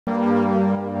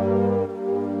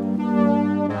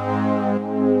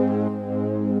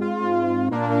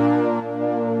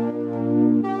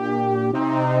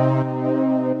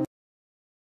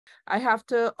I have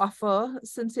to offer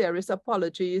sincerest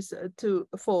apologies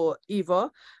for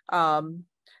Eva.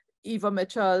 Eva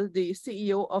Mitchell, the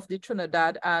CEO of the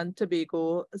Trinidad and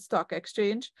Tobago Stock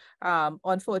Exchange,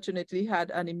 unfortunately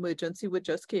had an emergency which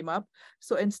just came up.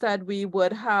 So instead, we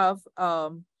would have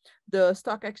the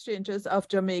stock exchanges of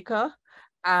Jamaica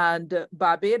and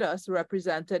Barbados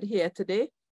represented here today.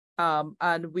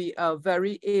 And we are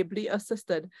very ably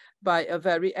assisted by a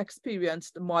very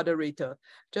experienced moderator.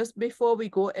 Just before we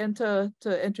go into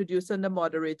introducing the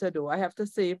moderator, though, I have to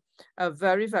say a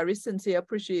very, very sincere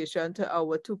appreciation to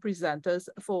our two presenters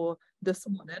for this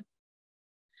morning,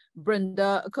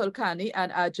 Brenda Kulkarni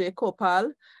and Ajay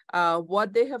Kopal.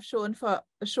 What they have shown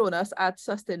us at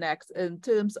Sustainx in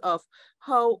terms of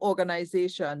how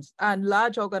organizations and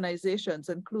large organizations,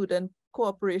 including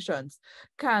corporations,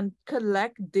 can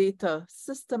collect data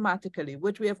systematically,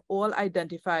 which we have all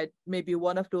identified may be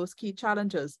one of those key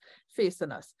challenges facing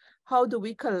us. How do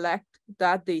we collect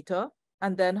that data?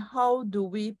 And then how do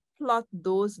we plot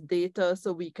those data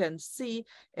so we can see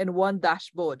in one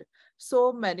dashboard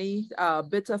so many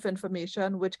bits of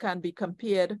information which can be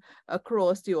compared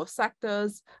across your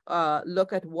sectors,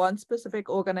 look at one specific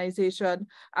organization.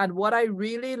 And what I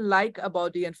really like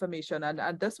about the information,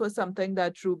 and this was something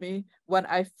that drew me when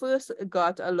I first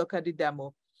got a look at the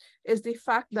demo, is the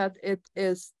fact that it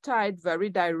is tied very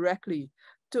directly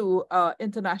to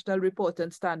international reporting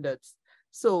standards.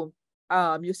 So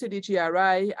you see the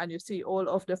GRI and you see all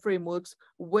of the frameworks,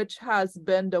 which has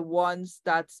been the ones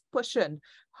that's pushing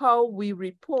how we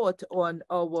report on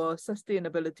our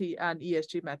sustainability and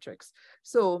ESG metrics.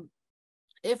 So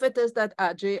if it is that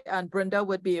Ajay and Brenda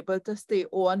would be able to stay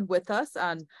on with us,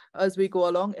 and as we go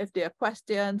along, if there are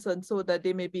questions and so that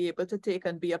they may be able to take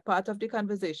and be a part of the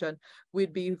conversation,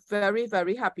 we'd be very,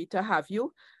 very happy to have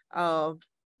you.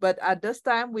 But at this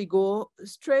time, we go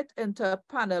straight into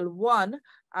panel one,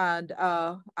 and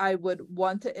I would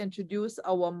want to introduce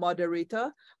our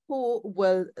moderator, who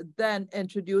will then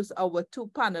introduce our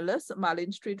two panelists,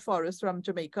 Marlene Street Forrest from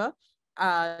Jamaica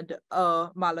and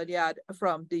Marlon Yarde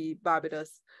from the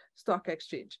Barbados Stock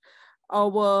Exchange.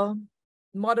 Our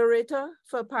moderator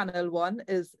for panel one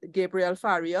is Gabriel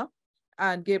Faria,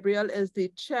 and Gabriel is the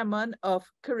chairman of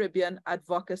Caribbean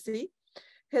Advocacy.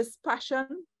 His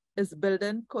passion is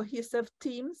building cohesive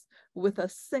teams with a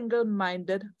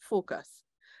single-minded focus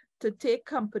to take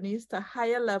companies to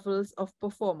higher levels of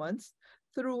performance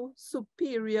through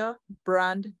superior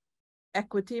brand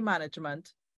equity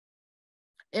management,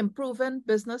 improving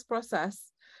business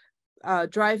process,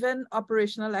 driving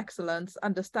operational excellence,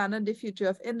 understanding the future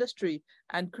of industry,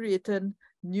 and creating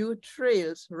new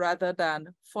trails rather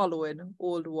than following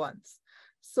old ones.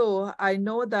 So I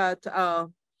know that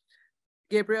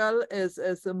Gabriel is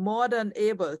more than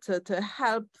able to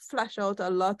help flesh out a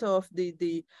lot of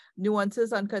the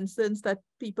nuances and concerns that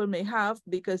people may have,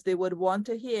 because they would want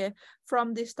to hear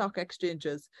from the stock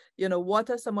exchanges, you know, what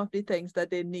are some of the things that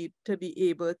they need to be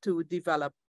able to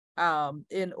develop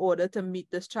in order to meet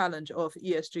this challenge of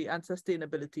ESG and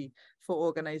sustainability for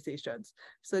organizations.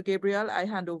 So Gabriel, I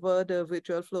hand over the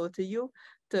virtual floor to you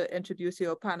to introduce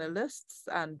your panelists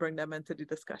and bring them into the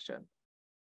discussion.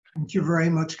 Thank you very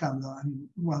much, Kamla, and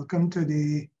welcome to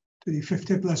the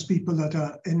 50 plus people that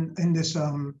are in this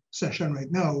session right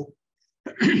now.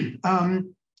 You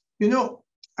know,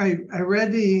 when I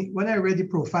read the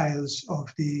profiles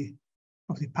of the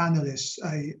panelists,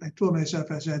 I told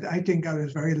myself, I said, I think I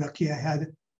was very lucky. I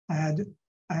had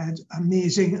an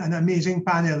amazing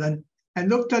panel, and I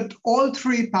looked at all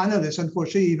three panelists.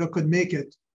 Unfortunately, Eva could make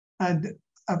it, and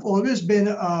I've always been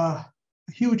a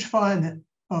huge fan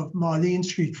of Marlene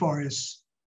Street Forrest,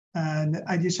 and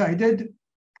I decided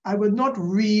I would not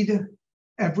read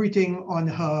everything on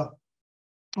her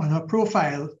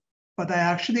profile, but I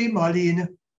actually, Marlene,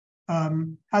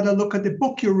 had a look at the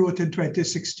book you wrote in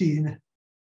 2016,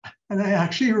 and I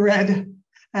actually read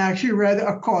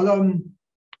a column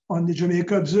on the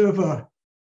Jamaica Observer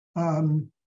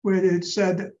where it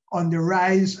said on the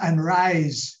rise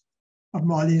of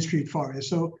Marlene Street Forrest.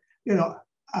 So, you know,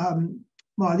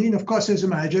 Marlene, of course, is the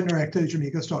managing director of the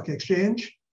Jamaica Stock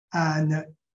Exchange, and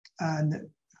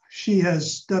she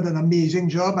has done an amazing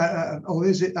job. I've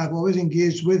always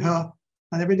engaged with her,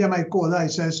 and every time I call her, I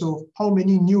say, so how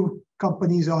many new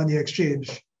companies are on the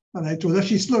exchange? And I told her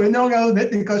she's slowing down a little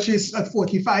bit because she's at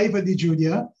 45 at the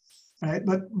junior, right?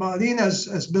 But Marlene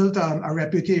has built a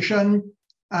reputation,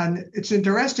 and it's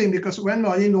interesting because when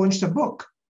Marlene launched the book,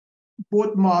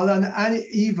 both Marlon and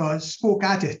Eva spoke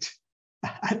at it.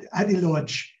 At the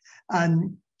launch.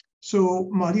 And so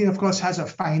Marlene, of course, has a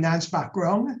finance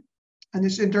background. And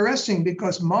it's interesting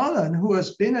because Marlon, who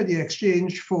has been at the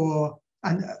exchange for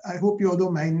and I hope you all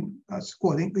don't mind us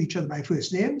calling each other by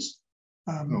first names.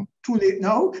 No. Too late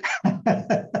now.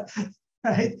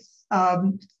 Right?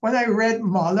 When I read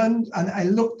Marlon, and I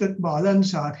looked at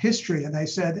Marlon's history, and I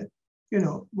said, you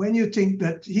know, when you think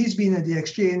that he's been at the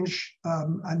exchange,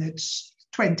 and it's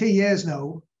 20 years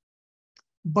now,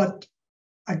 but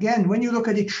again, when you look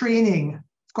at the training,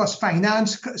 of course,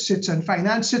 finance sits on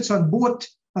both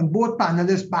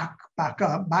panelists'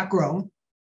 background,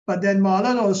 but then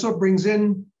Marlon also brings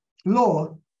in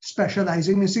law,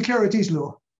 specializing in securities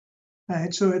law.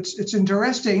 Right, so it's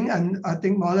interesting, and I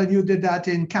think Marlon, you did that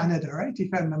in Canada, right?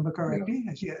 If I remember correctly,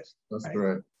 yes. That's right.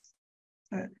 correct.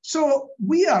 So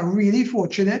we are really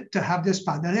fortunate to have this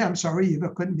panel. I'm sorry Eva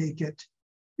couldn't make it.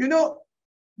 You know,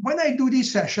 when I do these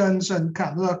sessions and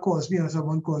Kamala calls me or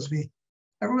someone calls me,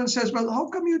 everyone says, well, how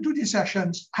come you do these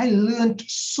sessions? I learned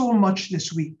so much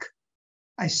this week.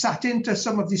 I sat into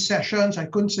some of these sessions. I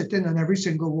couldn't sit in on every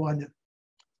single one.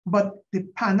 But the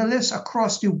panelists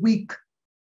across the week,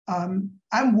 I'm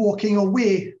walking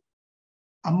away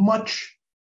a much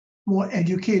more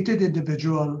educated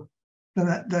individual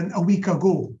than a week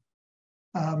ago.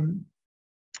 And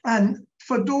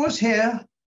for those here,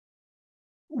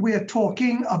 we're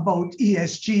talking about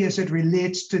ESG as it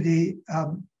relates to the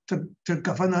to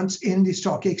governance in the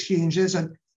stock exchanges.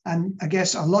 And I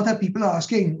guess a lot of people are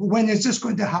asking, when is this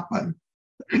going to happen?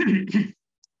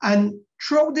 And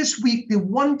throughout this week, the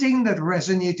one thing that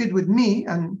resonated with me,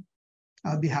 and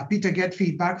I'll be happy to get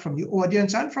feedback from the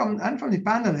audience and from the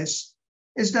panelists,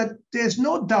 is that there's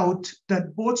no doubt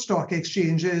that both stock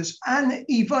exchanges and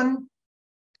even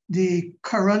the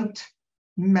current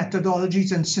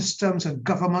methodologies and systems and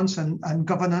governance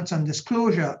and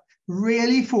disclosure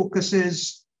really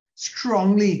focuses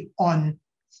strongly on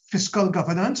fiscal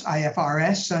governance,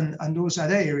 IFRS, and those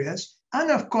other areas,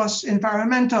 and of course,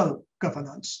 environmental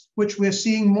governance, which we're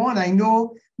seeing more. And I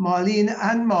know Marlene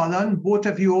and Marlon, both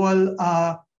of you all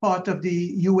are part of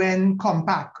the UN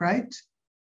Compact, right?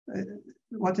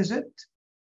 What is it?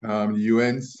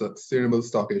 UN Sustainable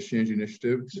Stock Exchange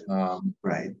Initiative.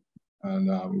 Right.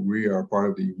 And we are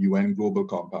part of the UN Global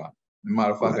Compact. As a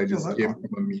matter of fact, I just came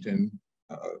from a meeting,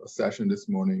 a session this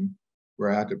morning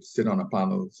where I had to sit on a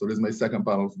panel. So this is my second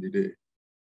panel for the day.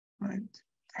 Right.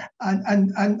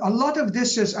 And a lot of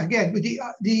this is, again,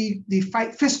 the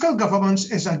fight, fiscal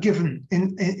governance is a given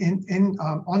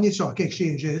on the stock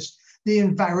exchanges. The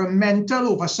environmental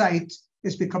oversight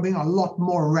is becoming a lot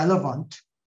more relevant.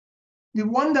 The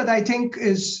one that I think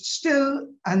is still,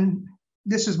 and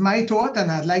this is my thought, and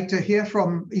I'd like to hear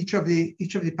from each of the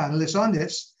panelists on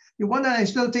this, the one that I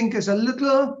still think is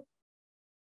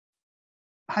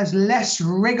has less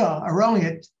rigor around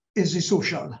it is the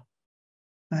social.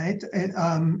 Right,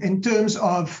 in terms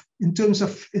of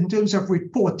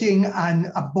reporting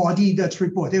and a body that's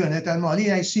reporting on it. And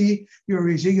Marlene, I see you're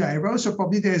raising your eyebrows, so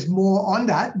probably there's more on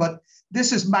that. But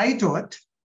this is my thought.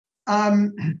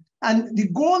 And the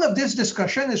goal of this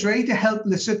discussion is really to help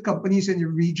listed companies in the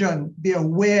region be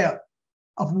aware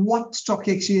of what stock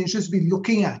exchanges be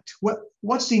looking at.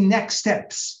 What's the next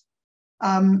steps?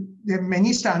 There are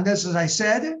many standards, as I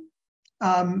said,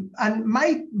 and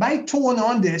my tone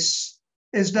on this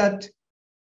is that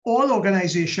all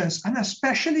organizations, and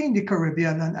especially in the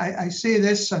Caribbean, and I say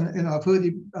this, and I've heard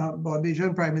the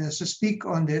Barbadian Prime Minister speak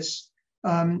on this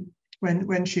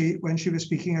when she was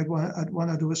speaking at one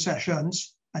of those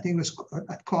sessions, I think it was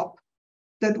at COP,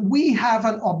 that we have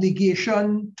an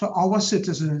obligation to our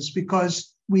citizens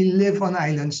because we live on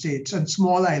island states and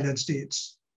small island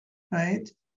states, right?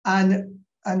 And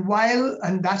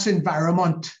that's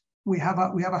environment. We have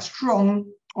a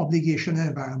strong obligation in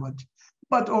environment.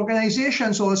 But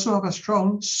organizations also have a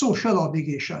strong social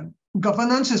obligation.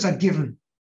 Governance is a given.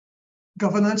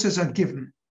 Governance is a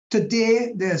given.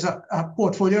 Today, there's a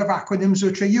portfolio of acronyms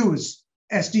which are used.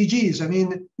 SDGs. I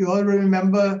mean, you all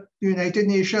remember the United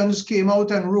Nations came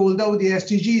out and rolled out the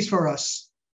SDGs for us,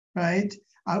 right?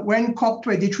 When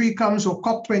COP23 comes, or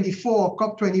COP24, or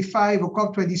COP25, or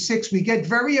COP26, we get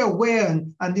very aware,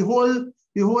 and the whole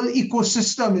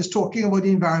ecosystem is talking about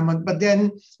the environment. But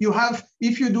then you have,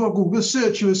 if you do a Google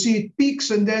search, you will see it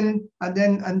peaks and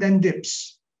then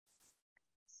dips.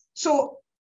 So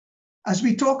as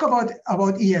we talk about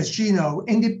ESG now,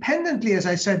 independently, as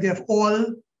I said, they've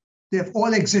all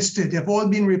existed. They've all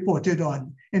been reported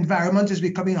on. Environment is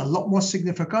becoming a lot more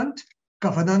significant.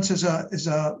 Governance is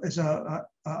a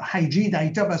hygiene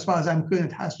item as far as I'm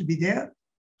concerned. It has to be there.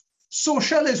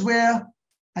 Social is where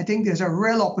I think there's a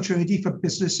real opportunity for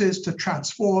businesses to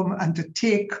transform and to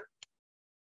take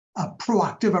a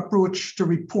proactive approach to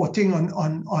reporting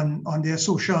on their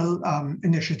social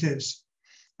initiatives.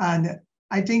 And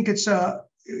I think it's a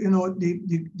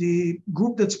the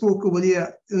group that spoke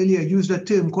earlier used a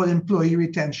term called employee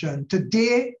retention.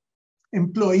 Today,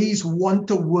 employees want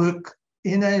to work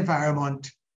in an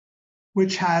environment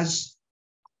which has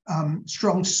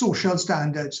strong social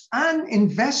standards, and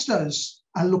investors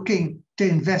are looking to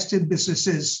invest in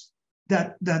businesses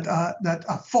that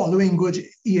are following good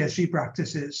ESG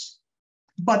practices.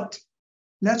 But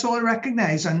let's all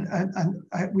recognize, and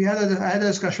I had a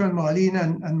discussion with Marlene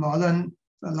and Marlon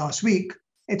last week.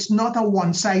 It's not a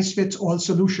one-size-fits-all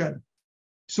solution.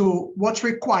 So what's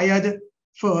required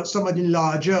for some of the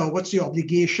larger, what's the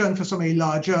obligation for some of the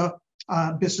larger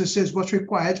businesses, what's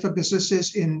required for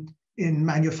businesses in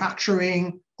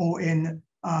manufacturing or in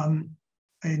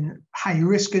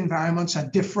high-risk environments are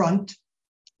different.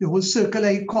 The whole circular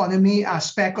economy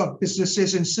aspect of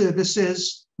businesses and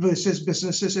services versus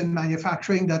businesses in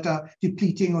manufacturing that are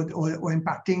depleting or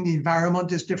impacting the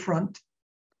environment is different.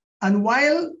 And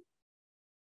while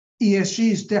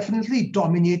ESG is definitely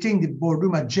dominating the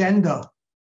boardroom agenda,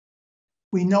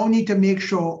 we now need to make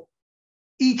sure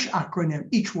each acronym,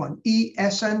 each one, E,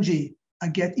 S, and G,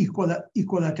 get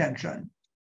equal attention.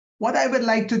 What I would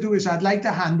like to do is I'd like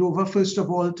to hand over, first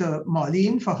of all, to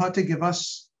Marlene for her to give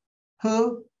us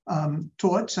her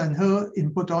thoughts and her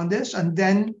input on this, and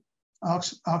then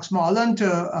ask Marlon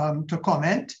to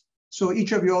comment. So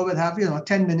each of you all will have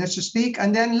 10 minutes to speak,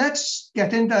 and then let's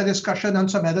get into a discussion on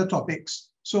some other topics.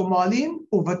 So Marlene,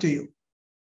 over to you.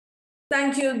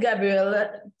 Thank you, Gabriel.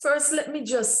 First, let me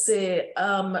just say,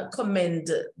 commend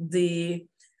the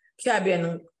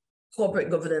Caribbean Corporate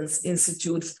Governance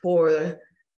Institute for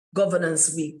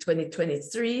Governance Week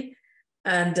 2023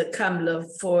 and Kamla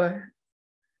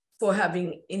for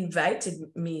having invited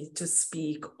me to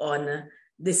speak on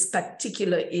this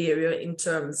particular area in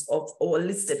terms of our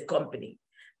listed company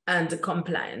and the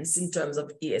compliance in terms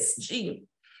of ESG.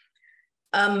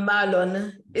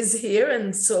 Marlon is here,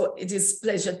 and so it is a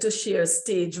pleasure to share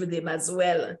stage with him as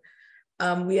well.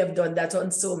 We have done that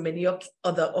on so many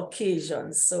other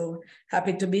occasions, so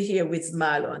happy to be here with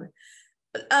Marlon.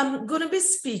 I'm going to be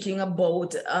speaking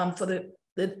about, for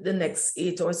the next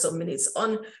 8 or so minutes,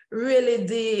 on really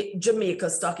the Jamaica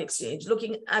Stock Exchange,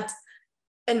 looking at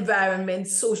environment,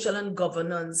 social and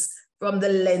governance from the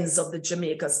lens of the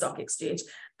Jamaica Stock Exchange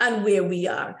and where we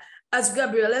are. As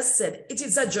Gabriel has said, it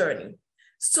is a journey.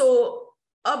 So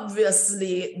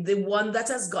obviously, the one that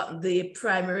has gotten the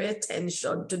primary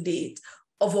attention to date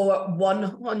of our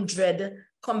 100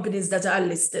 companies that are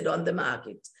listed on the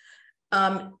market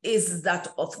is that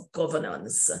of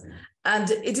governance.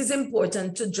 And it is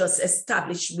important to just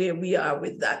establish where we are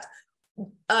with that.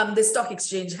 The stock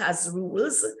exchange has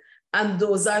rules, and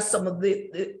those are some of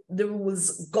the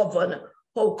rules govern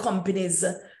how companies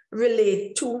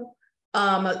relate to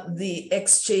the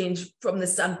exchange from the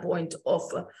standpoint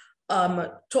of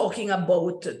talking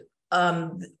about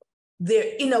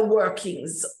their inner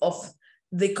workings of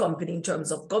the company in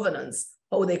terms of governance,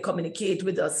 how they communicate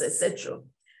with us, etc.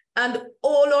 And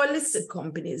all our listed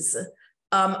companies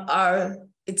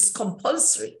it's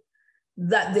compulsory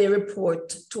that they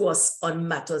report to us on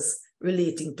matters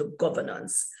relating to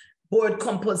governance, board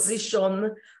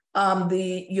composition,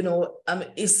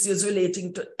 issues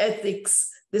relating to ethics,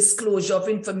 disclosure of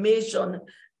information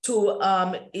to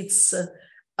its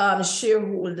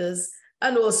shareholders,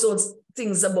 and also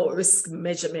things about risk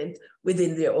measurement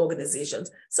within their organizations.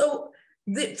 So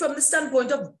from the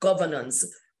standpoint of governance,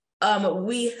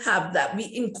 we have that.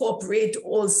 We incorporate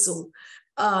also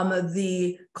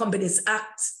the Companies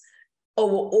Act,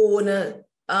 our own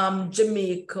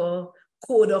Jamaica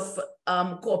Code of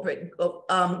Corporate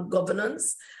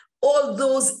Governance. All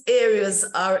those areas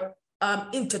are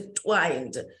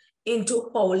intertwined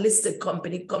into how listed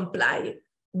company comply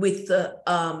with the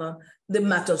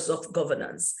matters of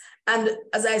governance. And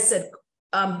as I said,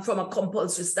 from a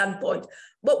compulsory standpoint,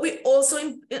 but we also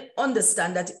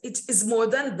understand that it is more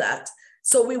than that.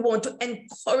 So we want to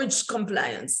encourage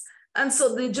compliance. And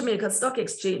so the Jamaica Stock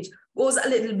Exchange goes a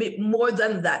little bit more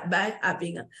than that by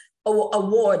having our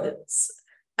awards.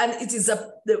 And it is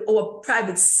our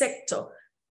private sector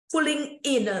pulling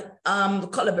in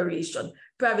collaboration,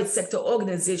 private sector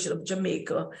organization of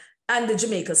Jamaica and the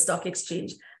Jamaica Stock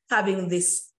Exchange having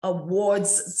this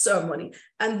awards ceremony.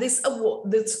 And this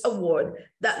award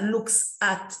that looks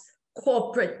at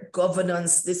corporate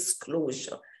governance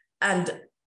disclosure and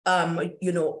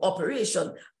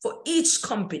operation for each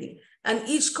company. And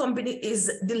each company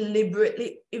is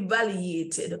deliberately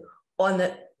evaluated on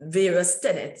various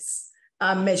tenets,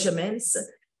 measurements,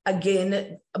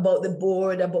 again, about the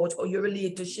board, about how you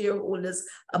relate to shareholders,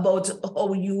 about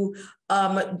how you,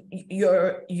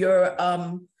 your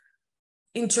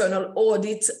internal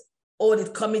audit,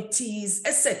 audit committees,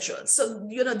 etc. So,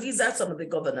 you know, these are some of the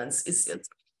governance issues.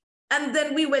 And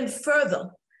then we went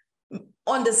further,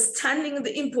 understanding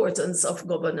the importance of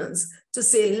governance, to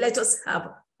say, let us have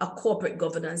a corporate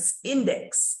governance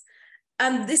index.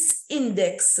 And this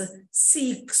index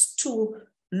seeks to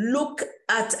look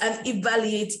at and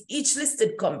evaluate each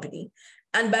listed company,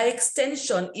 and by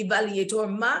extension, evaluate our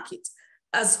market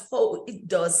as how it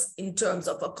does in terms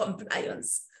of a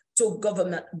compliance to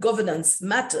governance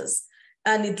matters.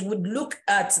 And it would look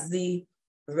at the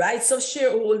rights of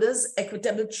shareholders,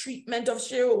 equitable treatment of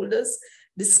shareholders,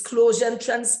 disclosure and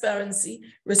transparency,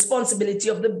 responsibility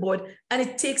of the board, and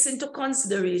it takes into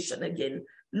consideration, again,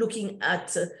 looking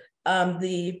at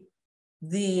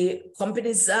the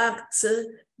Companies Act,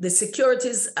 the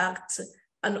Securities Act,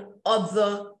 and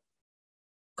other,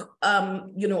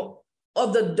 you know,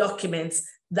 other documents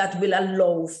that will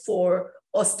allow for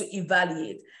us to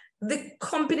evaluate. The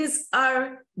companies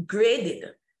are graded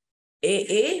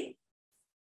AA,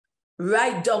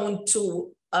 right down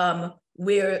to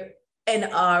where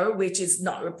NR, which is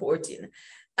not reporting.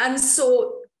 And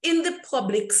so in the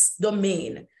public's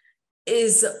domain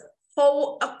is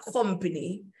how a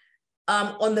company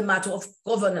on the matter of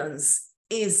governance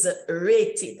is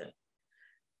rated.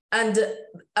 And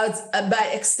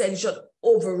by extension,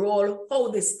 overall,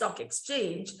 how the stock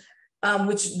exchange,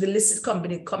 which the listed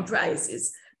company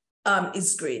comprises,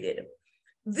 is graded.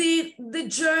 The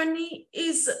journey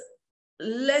is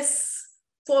less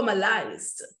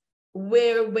formalized,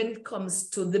 where when it comes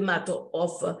to the matter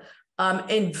of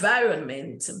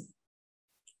environment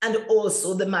and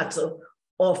also the matter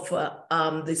of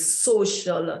the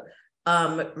social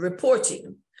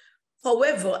reporting.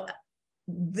 However,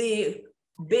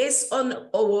 based on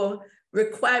our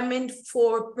requirement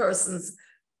for persons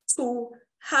to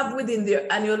have within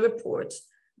their annual report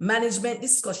management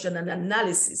discussion and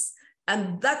analysis,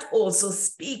 and that also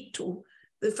speak to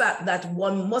the fact that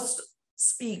one must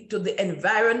speak to the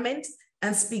environment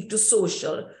and speak to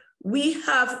social. We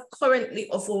have currently,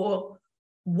 of our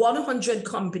 100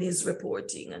 companies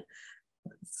reporting,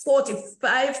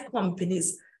 45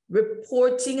 companies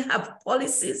reporting have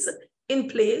policies in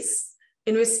place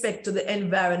in respect to the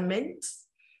environment,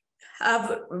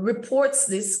 have reports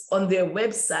this on their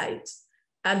website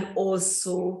and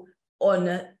also on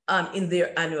in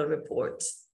their annual report.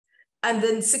 And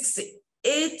then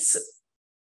 68,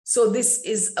 so this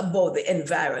is about the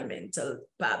environmental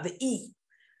part, the E.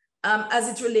 As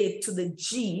it relates to the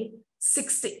G,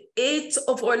 68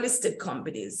 of our listed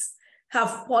companies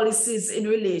have policies in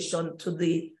relation to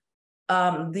the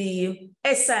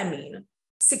S,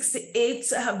 68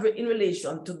 have in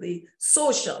relation to the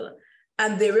social,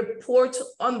 and they report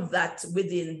on that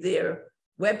within their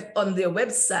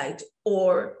website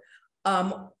or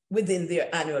within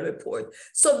their annual report.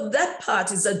 So that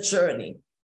part is a journey.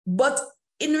 But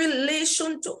in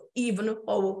relation to even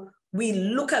how we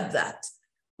look at that,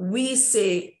 we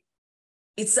say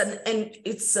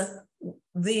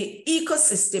the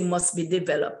ecosystem must be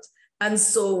developed. And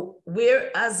so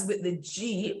whereas with the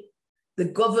G, the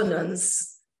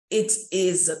governance, it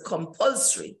is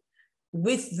compulsory.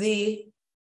 With the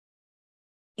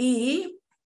E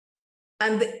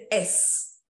and the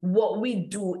S, what we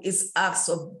do is ask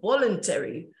for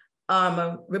voluntary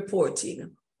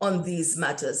reporting on these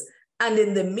matters. And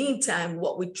in the meantime,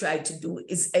 what we try to do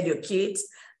is educate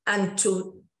and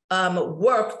to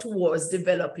work towards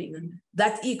developing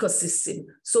that ecosystem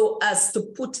so as to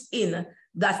put in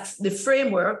that the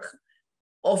framework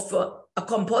of a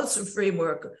compulsory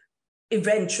framework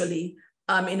eventually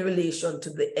in relation to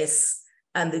the S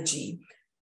and the G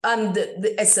and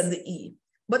the S and the E.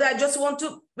 But I just want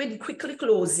to, with quickly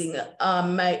closing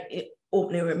my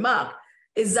opening remark,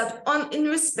 is that in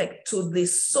respect to the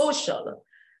social,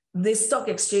 the stock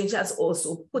exchange has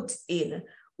also put in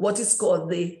what is called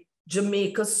the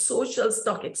Jamaica Social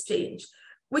Stock Exchange,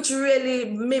 which really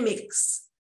mimics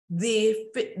the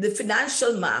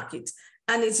financial market.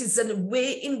 And it is a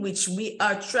way in which we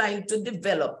are trying to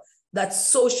develop that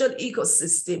social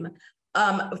ecosystem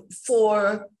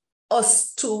for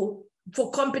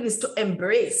companies to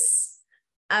embrace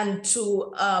and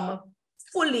to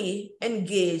fully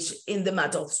engage in the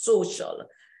matter of social.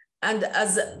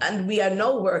 And we are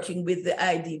now working with the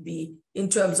IDB in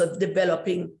terms of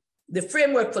developing the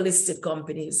framework for listed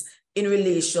companies in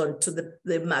relation to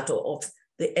the matter of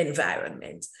the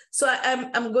environment. So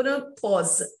I'm going to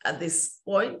pause at this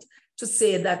point to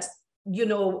say that, you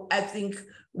know, I think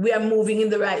we are moving in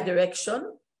the right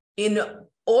direction in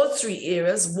all three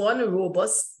areas, one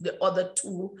robust, the other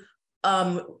two,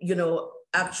 you know,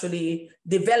 actually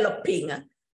developing.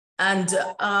 And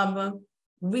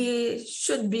we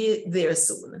should be there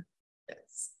soon.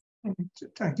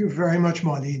 Thank you very much,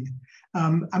 Marlene.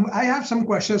 I have some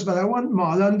questions, but I want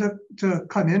Marlon to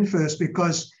come in first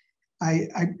because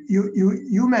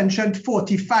you mentioned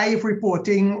 45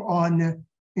 reporting on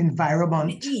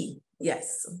environment. The E,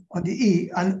 yes. On the E,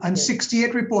 and yes.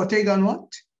 68 reporting on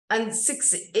what? And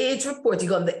 68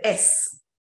 reporting on the S.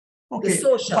 Okay, the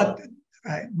social.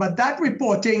 But that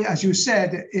reporting, as you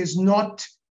said, is not.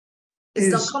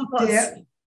 It's not compulsory.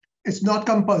 It's not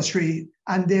compulsory,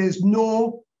 and there's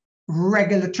no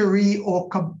regulatory or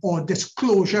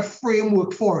disclosure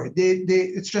framework for it.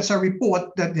 It's just a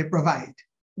report that they provide.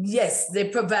 Yes, they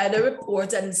provide a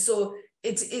report, and so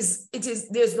it is.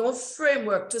 There's no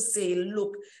framework to say,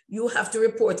 look, you have to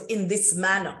report in this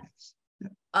manner.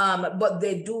 But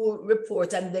they do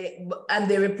report, and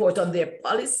they report on their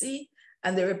policy,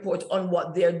 and they report on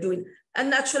what they're doing. And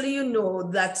naturally, you know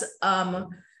that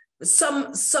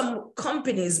some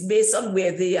companies, based on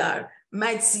where they are,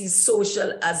 might see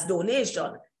social as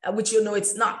donation, which you know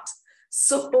it's not.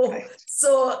 So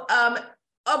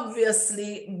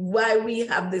obviously, why we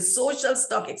have the social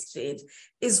stock exchange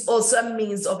is also a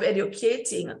means of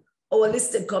educating our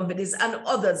listed companies and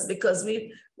others, because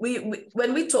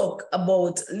when we talk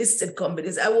about listed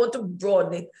companies, I want to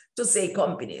broaden it to say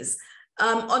companies,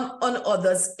 on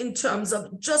others, in terms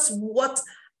of just what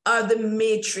are the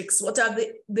matrix, what are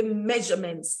the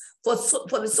measurements for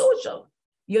the social,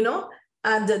 you know,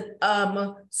 and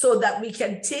so that we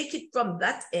can take it from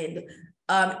that end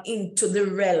into the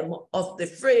realm of the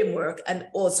framework, and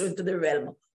also into the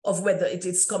realm of whether it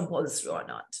is compulsory or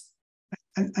not.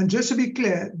 And just to be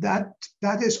clear, that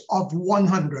is of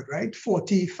 100, right?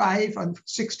 45 and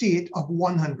 68 of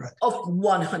 100. Of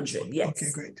 100, yes.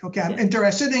 Okay, great. Okay, I'm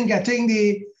interested in getting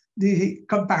the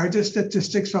comparative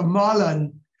statistics from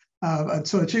Marlon. And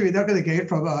so actually we're not going to get it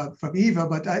from Eva,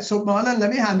 but so Marlon, let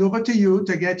me hand over to you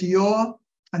to get your,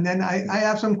 and then I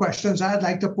have some questions I'd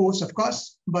like to pose, of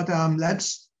course, but let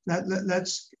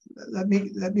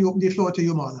me open the floor to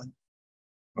you, Marlon.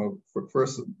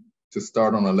 First, to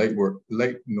start on a light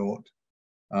note,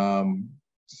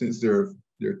 since there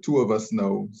are two of us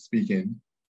now speaking,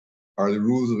 are the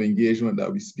rules of engagement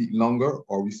that we speak longer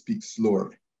or we speak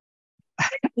slower?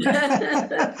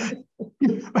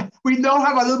 We now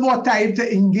have a little more time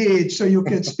to engage, so you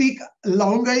can speak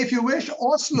longer if you wish,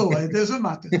 or slower, it doesn't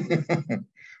matter.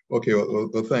 Okay,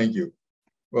 well, thank you.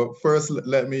 Well, first,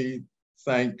 let me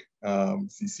thank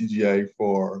CCGI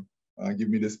for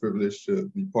giving me this privilege to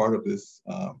be part of this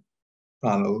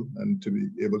panel and to be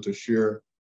able to share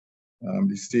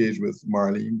the stage with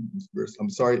Marlene. I'm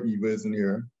sorry Eva isn't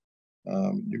here.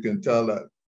 You can tell that,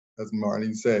 as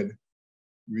Marlene said,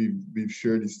 we've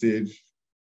shared the stage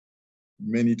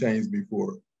many times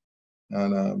before.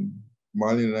 And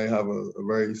Marlene and I have a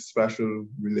very special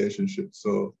relationship.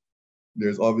 So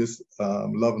there's obvious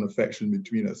love and affection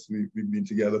between us. We've been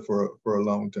together for a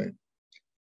long time.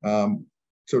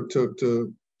 To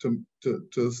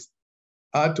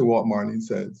add to what Marlene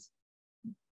says,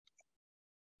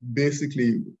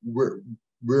 basically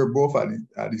we're both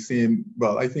at the same.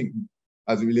 Well, I think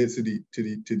as it relates to the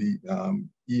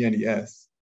E and the S,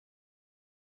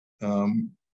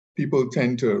 people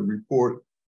tend to report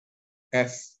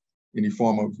S in the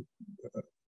form of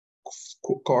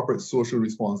corporate social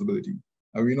responsibility,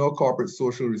 and we know corporate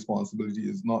social responsibility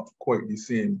is not quite the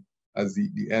same as the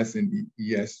S in the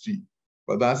ESG,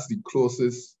 but that's the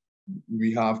closest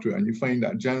we have to, and you find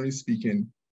that generally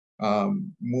speaking,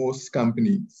 most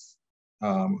companies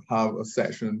have a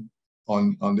section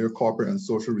on their corporate and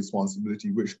social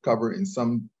responsibility, which cover in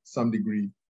some degree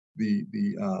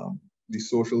the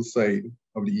social side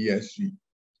of the ESG.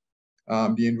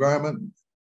 The environment,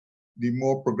 the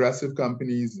more progressive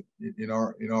companies in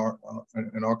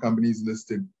our companies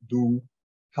listed do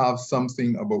have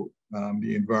something about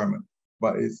the environment,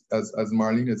 but it's, as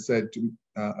Marlene had said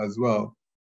as well,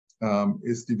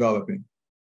 it's developing.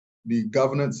 The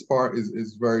governance part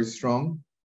is very strong.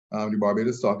 The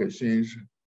Barbados Stock Exchange,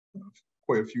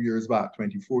 quite a few years back,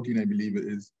 2014, I believe it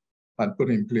is, had put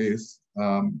in place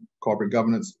corporate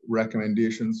governance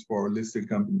recommendations for listed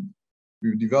companies.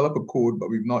 We've developed a code, but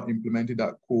we've not implemented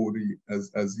that code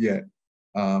as yet.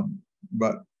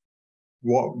 But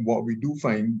what we do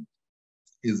find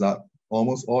is that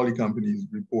almost all the companies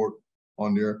report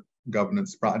on their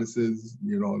governance practices,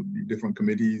 you know, the different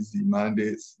committees, the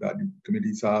mandates that the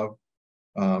committees have,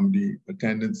 the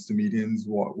attendance to meetings,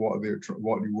 what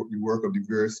the work of the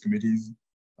various committees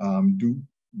do,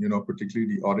 you know,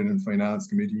 particularly the Audit and Finance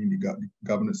Committee, the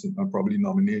Governance and probably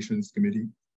Nominations Committee.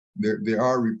 There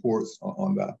are reports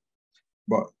on that,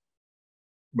 but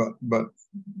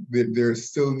there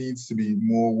still needs to be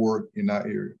more work in that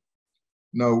area.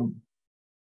 Now,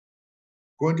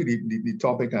 going to the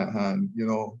topic at hand,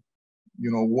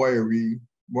 why are we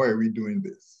doing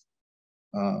this?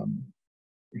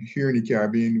 Here in the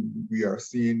Caribbean, we are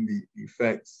seeing the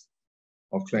effects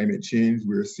of climate change.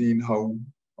 We're seeing how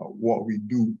what we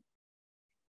do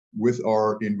with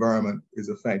our environment is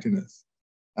affecting us.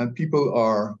 And people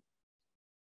are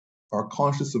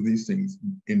conscious of these things,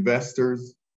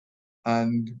 investors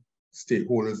and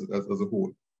stakeholders as a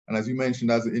whole. And as you mentioned,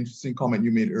 that's an interesting comment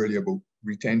you made earlier about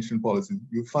retention policies.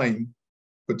 You find,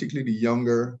 particularly the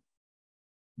younger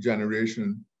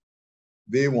generation,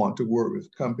 they want to work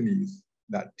with companies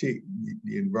that take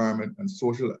the environment and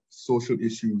social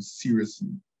issues seriously.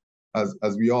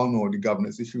 As we all know, the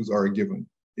governance issues are a given.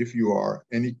 If you are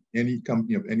any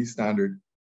company of any standard,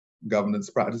 governance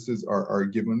practices are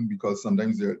given because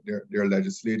sometimes they're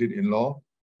legislated in law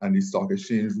and the stock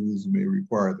exchange rules may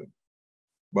require them.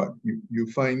 But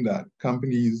you find that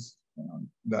companies,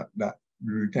 that the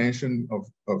retention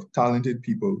of talented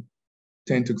people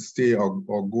tend to stay or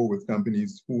go with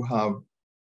companies who have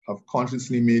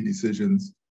consciously made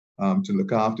decisions to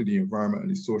look after the environment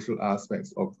and the social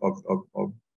aspects of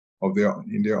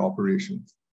their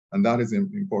operations. And that is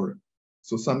important.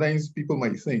 So sometimes people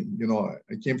might think,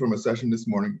 I came from a session this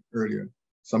morning earlier.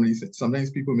 Somebody said,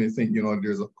 sometimes people may think,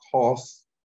 there's a cost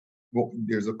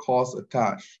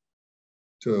attached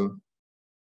to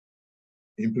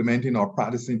implementing or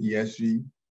practicing ESG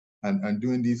and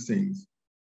doing these things.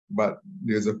 But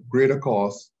there's a greater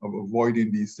cost of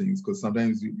avoiding these things, because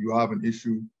sometimes you have an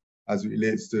issue as it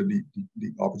relates to the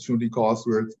opportunity cost,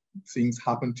 where things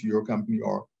happen to your company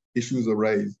or issues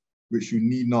arise which you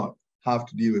need not have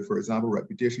to deal with. For example,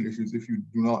 reputation issues, if you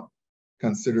do not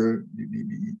consider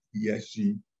the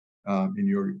ESG in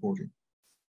your reporting.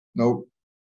 Now,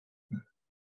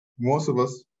 most of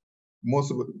us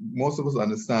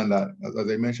understand that, as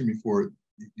I mentioned before,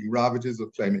 the ravages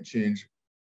of climate change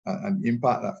and the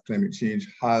impact that climate change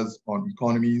has on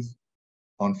economies,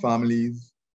 on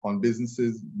families, on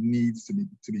businesses needs to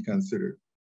be considered.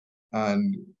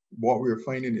 And what we're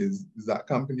finding is that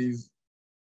companies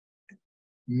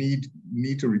need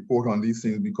to report on these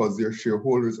things because their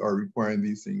shareholders are requiring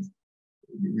these things.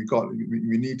 We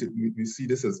see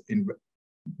this as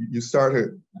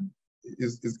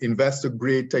is investor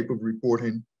grade type of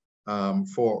reporting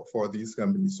for these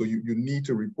companies. So you need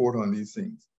to report on these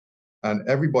things. And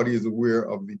everybody is aware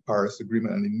of the Paris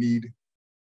Agreement and the need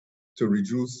to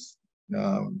reduce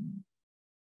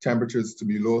temperatures to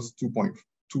below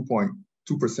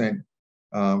 2.2%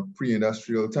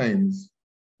 pre-industrial times,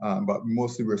 but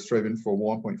mostly we're striving for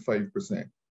 1.5%.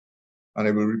 And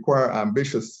it will require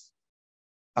ambitious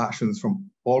actions from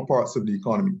all parts of the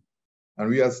economy. And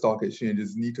we as stock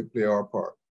exchanges need to play our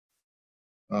part.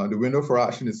 The window for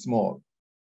action is small.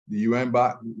 The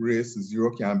UN-backed Race to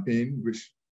Zero campaign,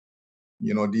 which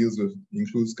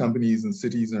includes companies and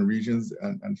cities and regions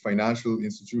and financial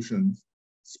institutions,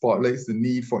 spotlights the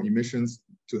need for emissions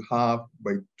to halve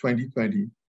by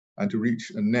 2020 and to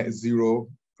reach a net zero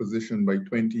position by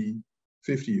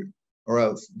 2050, or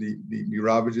else the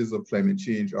ravages of climate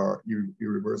change are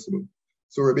irreversible.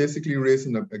 So we're basically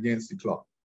racing against the clock.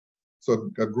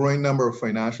 So a growing number of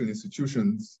financial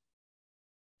institutions,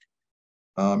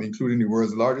 including the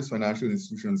world's largest financial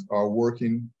institutions, are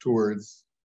working towards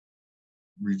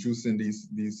reducing these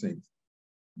things,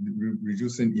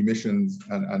 reducing emissions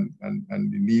and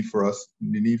the need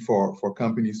for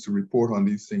companies to report on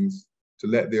these things to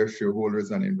let their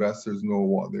shareholders and investors know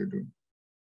what they're doing.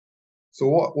 So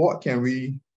what can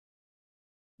we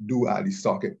do at the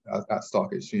stock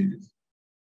exchanges?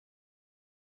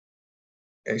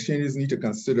 Exchanges need to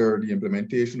consider the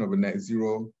implementation of a net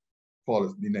zero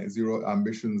policy, the net zero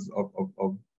ambitions of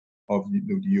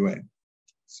the UN.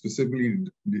 Specifically,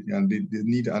 and they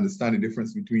need to understand the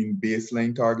difference between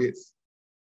baseline targets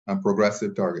and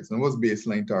progressive targets. And what's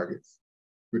baseline targets?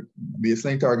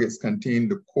 Baseline targets contain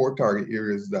the core target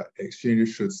areas that exchanges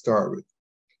should start with.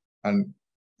 And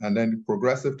then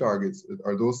progressive targets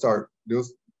are those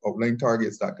outline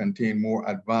targets that contain more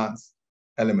advanced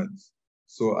elements.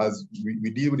 So as we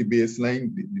deal with the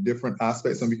baseline, the different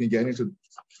aspects, and we can get into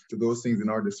those things in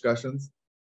our discussions,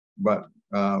 but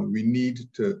we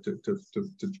need to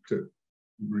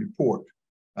report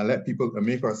and let people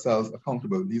make ourselves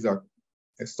accountable. These are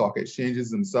stock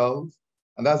exchanges themselves.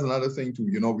 And that's another thing too,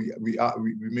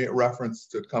 we make reference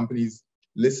to companies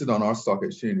listed on our stock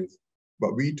exchanges,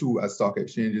 but we too as stock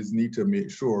exchanges need to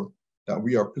make sure that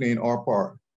we are playing our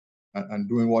part and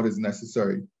doing what is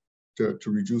necessary to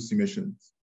reduce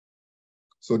emissions.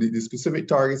 So the specific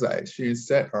targets that exchange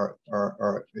set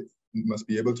must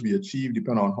be able to be achieved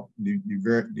depending on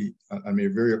and may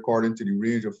vary according to the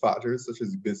range of factors such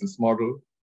as the business model,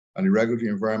 and the regulatory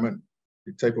environment,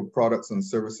 the type of products and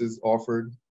services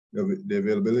offered, the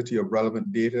availability of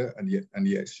relevant data, and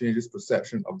the exchange's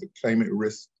perception of the climate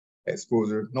risk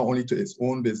exposure, not only to its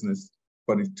own business,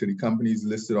 but to the companies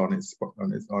listed on its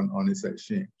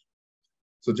exchange.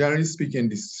 So generally speaking,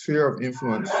 the sphere of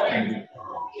influence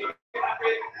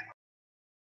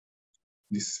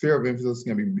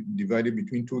can be divided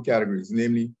between two categories,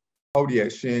 namely how the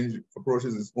exchange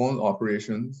approaches its own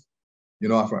operations. You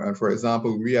know, for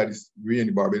example, we in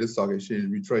the Barbados Stock Exchange,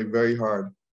 we try very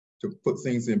hard to put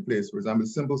things in place. For example,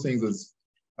 simple things as,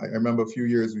 I remember a few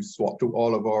years, we swapped out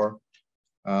all of our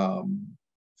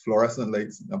fluorescent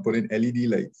lights and put in LED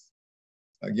lights,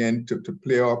 again, to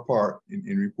play our part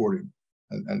in reporting.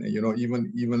 And you know,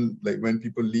 even like when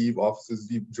people leave offices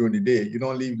during the day, you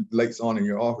don't leave lights on in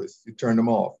your office, you turn them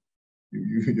off.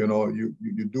 You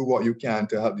do what you can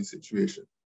to help the situation.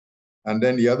 And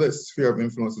then the other sphere of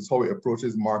influence is how it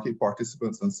approaches market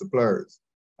participants and suppliers.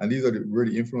 And these are where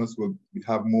the influence will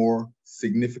have more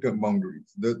significant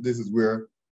boundaries. This is where,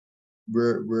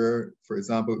 for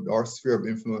example, our sphere of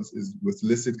influence is with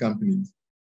listed companies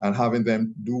and having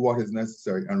them do what is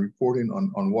necessary and reporting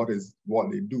on what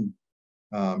they do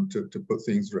to put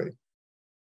things right.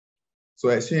 So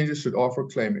exchanges should offer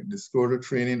climate disclosure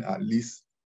training at least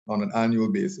on an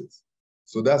annual basis.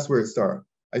 So that's where it starts.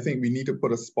 I think we need to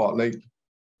put a spotlight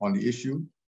on the issue.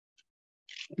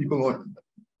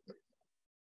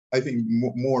 I think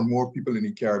more and more people in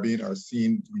the Caribbean are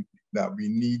seeing that we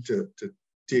need to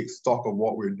take stock of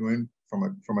what we're doing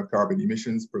from a carbon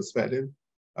emissions perspective,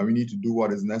 and we need to do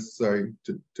what is necessary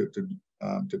to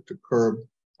curb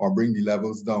or bring the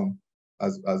levels down,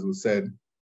 as was said,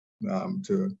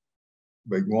 to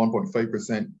by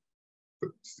 1.5%,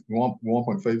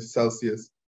 1.5 Celsius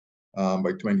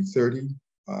by 2030,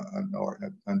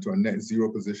 and to a net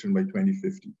zero position by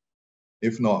 2050.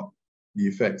 If not, the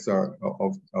effects of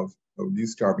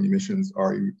these carbon emissions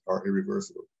are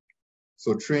irreversible.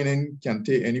 So training can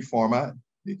take any format.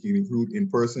 It can include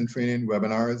in-person training,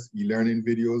 webinars, e-learning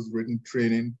videos, written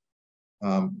training,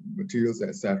 materials,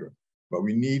 etc. But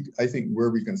we need, I think, where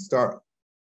we can start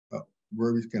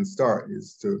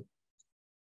is to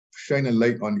shine a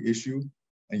light on the issue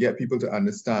and get people to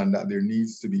understand that there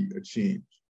needs to be a change.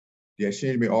 The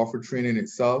exchange may offer training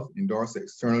itself, endorse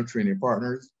external training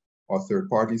partners or third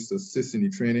parties to assist in the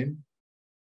training.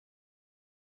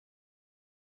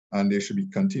 And they should be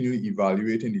continually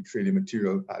evaluating the training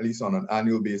material, at least on an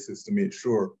annual basis, to make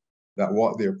sure that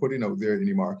what they're putting out there in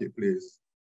the marketplace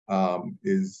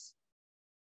is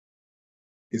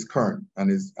current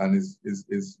and is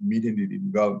meeting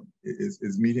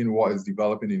meeting what is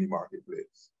developing in the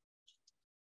marketplace.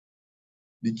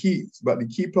 The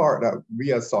key part that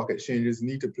we as stock exchanges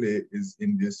need to play is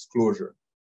in disclosure.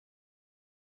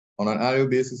 On an annual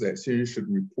basis, exchanges should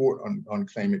report on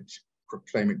climate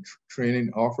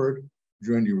training offered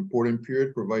during the reporting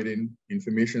period, providing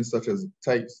information such as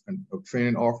types of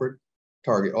training offered,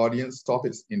 target audience,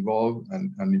 topics involved,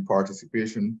 and the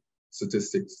participation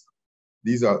statistics.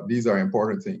 These are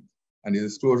important things. And the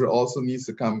disclosure also needs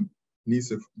to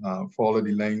follow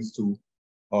the lines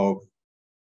of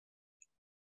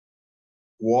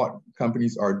what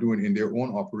companies are doing in their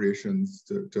own operations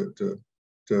to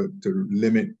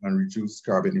limit and reduce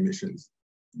carbon emissions,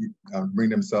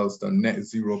 bring themselves to a net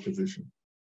zero position.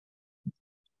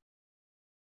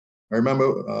 I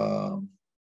remember,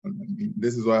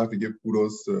 this is why I have to give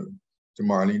kudos to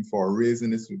Marlene for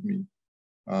raising this with me.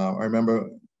 I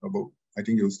remember I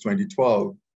think it was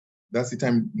 2012. That's the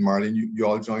time, Marlene, you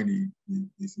all joined the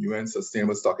UN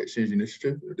Sustainable Stock Exchange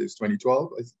Initiative. It is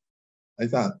 2012. I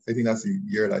think that's the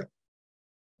year, like,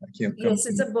 I can't. Yes,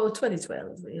 it's about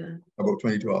 2012, yeah. About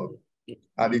 2012.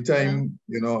 At the time,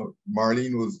 you know,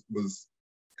 Marlene was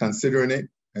considering it,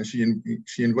 and she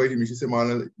invited me. She said,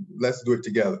 "Marlon, let's do it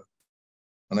together."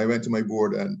 And I went to my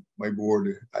board, and my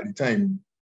board at the time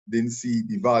didn't see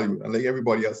the value, and like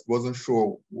everybody else, wasn't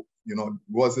sure, you know,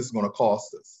 what's this going to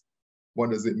cost us?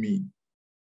 What does it mean?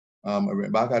 I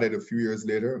went back at it a few years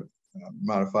later.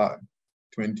 Matter of fact,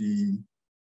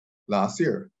 last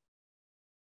year,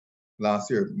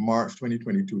 March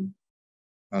 2022.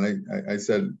 And I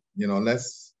said, you know,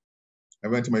 I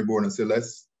went to my board and said,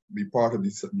 let's be part of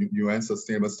the UN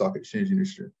Sustainable Stock Exchange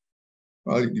Initiative.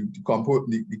 Well,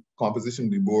 the composition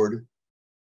of the board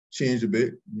changed a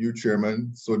bit, new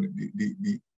chairman, so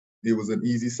it was an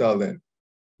easy sell then.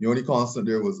 The only constant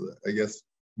there was, I guess,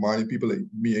 Marlene, people like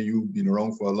me and you been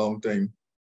around for a long time,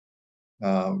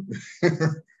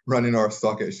 running our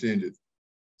stock exchanges.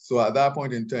 So at that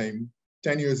point in time,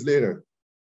 10 years later,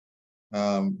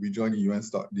 we joined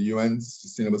the UN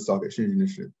Sustainable Stock Exchange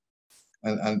Initiative,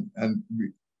 and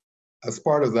as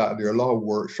part of that, there are a lot of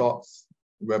workshops,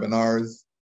 webinars,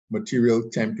 material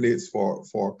templates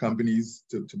for companies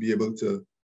to be able to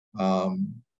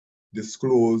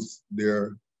disclose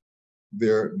their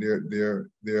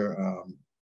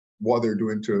what they're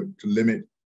doing to limit,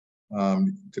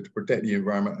 to protect the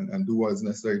environment and do what is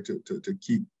necessary to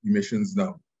keep emissions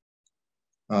down.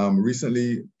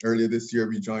 Recently, earlier this year,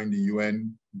 we joined the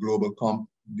UN Global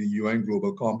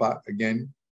Compact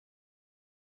again,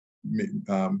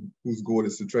 whose goal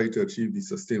is to try to achieve the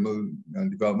Sustainable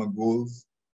Development Goals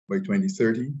by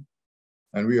 2030.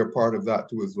 And we are part of that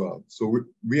too as well. So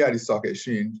we at the Stock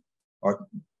Exchange are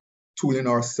tooling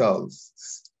ourselves,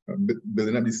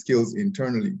 building up the skills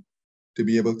internally to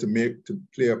be able to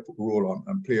play a role on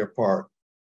and play a part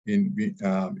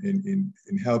in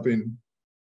helping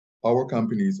our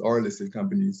companies, our listed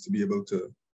companies, to be able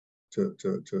to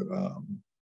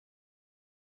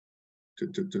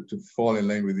fall in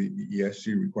line with the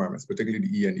ESG requirements, particularly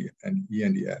the E and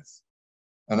the S.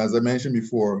 And as I mentioned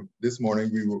before, this morning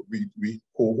we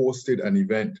co-hosted an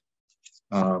event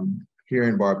here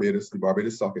in Barbados, the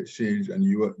Barbados Stock Exchange and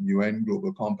UN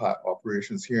Global Compact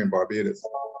operations here in Barbados.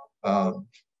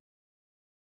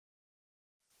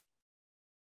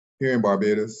 Here in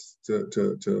Barbados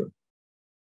to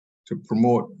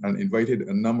promote, and invited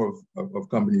a number of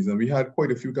companies. And we had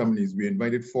quite a few companies. We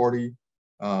invited 40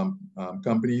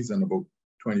 companies, and about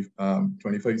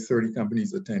 25, 30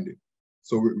 companies attended.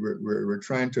 So we're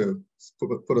trying to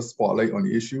put a spotlight on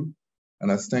the issue,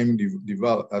 and as time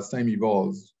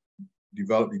evolves,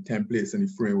 develop the templates and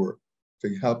the framework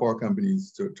to help our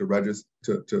companies to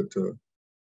register, to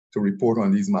report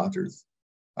on these matters.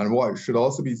 And what should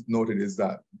also be noted is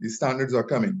that the standards are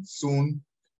coming soon.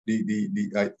 The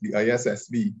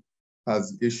ISSB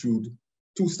has issued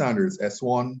 2 standards,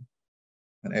 S1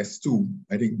 and S2.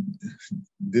 I think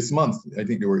this month, I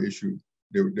think they were issued.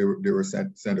 They were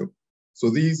sent up. So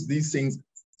these things.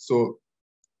 So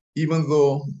even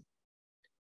though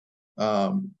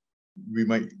we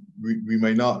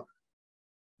might not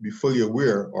be fully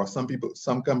aware, or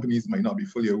some companies might not be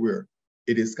fully aware,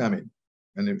 it is coming.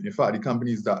 And in fact, the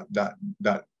companies that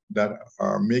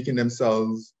are making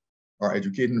themselves or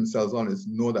educating themselves on this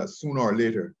know that sooner or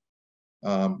later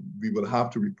we will have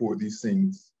to report these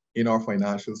things in our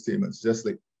financial statements, just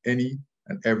like any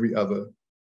and every other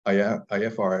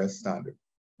IFRS standard.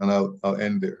 And I'll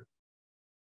end there.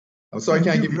 I'm sorry, I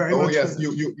can't give you. Oh yes,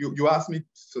 you asked me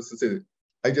to say it.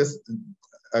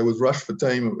 I was rushed for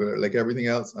time, like everything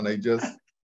else, and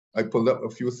I pulled up a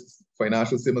few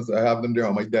financial statements. I have them there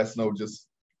on my desk now, just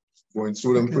going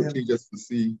through them quickly, just to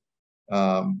see,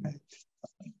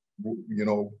 you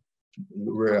know,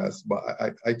 whereas. But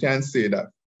I can say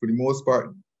that for the most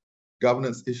part,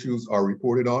 governance issues are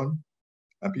reported on,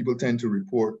 and people tend to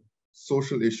report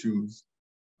social issues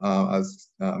as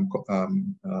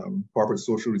corporate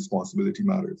social responsibility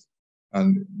matters.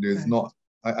 And there's not,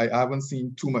 I haven't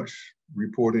seen too much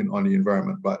reporting on the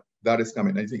environment, but that is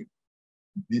coming. I think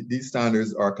these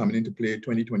standards are coming into play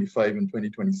 2025 and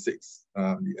 2026,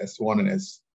 the S1 and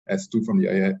S2 from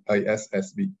the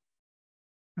ISSB.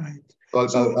 Right.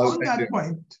 So on that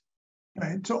point,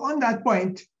 right. So on that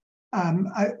point,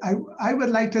 I would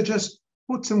like to just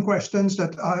put some questions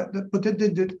that put it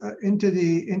into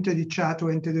the chat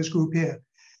or into this group here.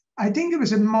 I think it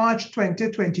was in March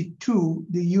 2022,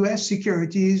 the U.S.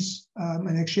 Securities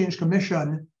and Exchange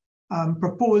Commission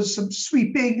proposed some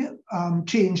sweeping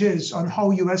changes on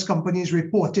how U.S. companies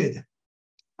reported.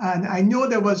 And I know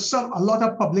there was a lot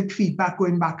of public feedback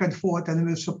going back and forth, and it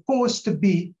was supposed to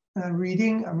be, I'm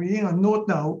reading a note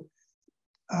now,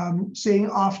 saying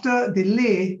after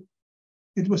delay,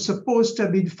 it was supposed to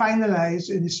be finalized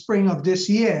in the spring of this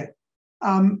year.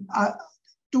 Where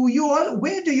do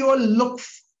you all look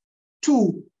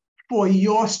to for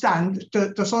your stand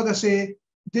to sort of say,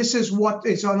 this is what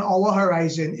is on our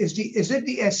horizon? Is it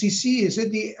the SEC? Is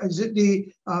it the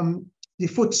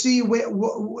FTSE?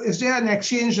 Is there an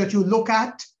exchange that you look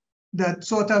at that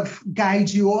sort of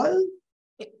guides you all?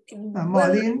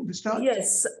 Marlene, the start?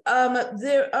 Yes,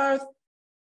 there are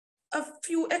a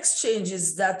few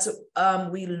exchanges that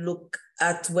we look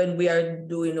at when we are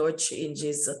doing our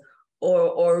changes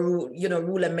or you know,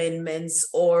 rule amendments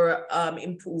or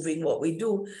improving what we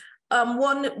do.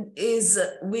 One is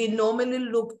we normally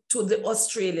look to the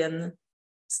Australian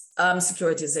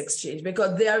Securities Exchange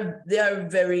because they are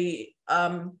very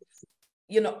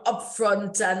you know,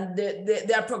 upfront, and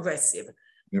they are progressive.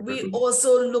 We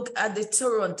also look at the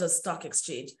Toronto Stock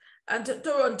Exchange, and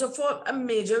Toronto for a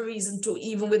major reason too,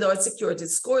 even with our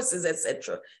securities courses,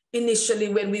 etc. Initially,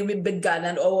 when we began,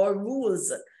 and our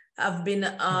rules have been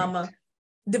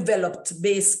developed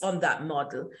based on that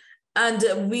model.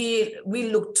 And we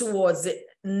look towards the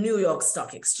New York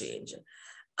Stock Exchange.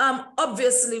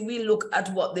 Obviously, we look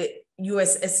at what the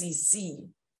US SEC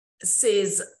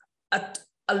says at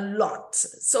a lot.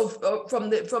 So from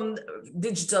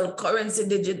digital currency,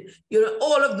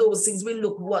 all of those things, we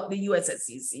look what the US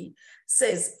SEC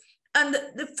says. And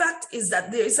the fact is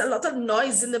that there is a lot of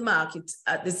noise in the market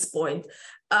at this point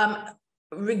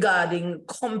regarding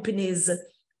companies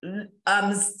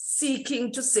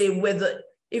seeking to say whether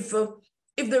if the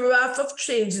raft of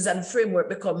changes and framework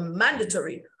become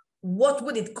mandatory, what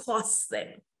would it cost them?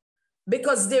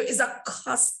 Because there is a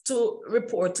cost to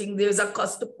reporting, there is a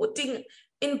cost to putting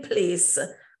in place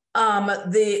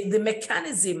the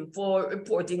mechanism for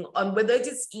reporting on whether it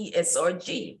is ES or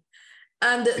G.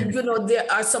 And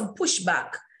there are some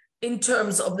pushback in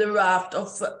terms of the raft of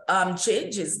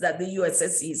changes that the US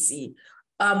SEC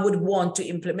would want to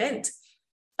implement.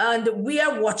 And we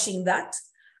are watching that.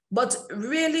 But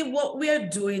really what we are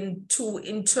doing too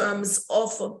in terms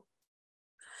of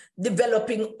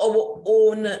developing our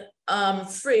own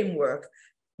framework,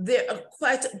 there are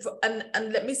quite,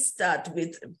 and let me start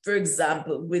with, for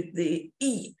example, with the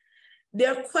E.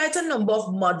 There are quite a number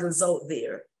of models out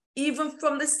there, even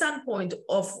from the standpoint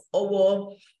of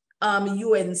our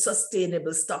UN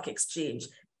Sustainable Stock Exchange.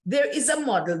 There is a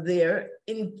model there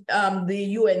in the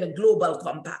UN Global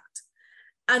Compact.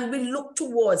 And we look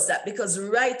towards that because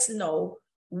right now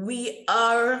we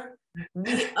are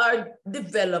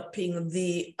developing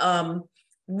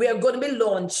we are going to be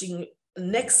launching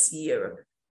next year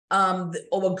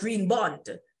our green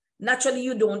bond. Naturally,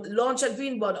 you don't launch a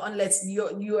green bond unless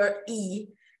your E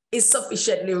is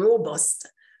sufficiently robust.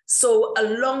 So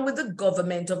along with the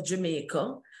government of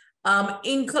Jamaica,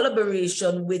 in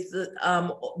collaboration with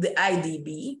the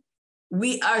IDB,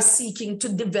 we are seeking to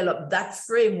develop that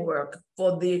framework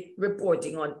for the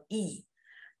reporting on E.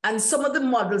 And some of the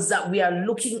models that we are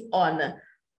looking on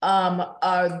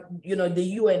are, the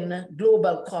UN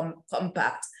Global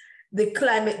Compact, the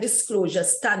Climate Disclosure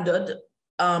Standard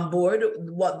Board,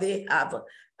 what they have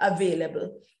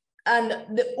available, and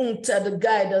the UNCTAD, the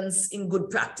Guidance in Good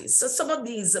Practice. So some of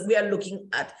these we are looking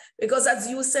at, because as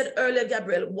you said earlier,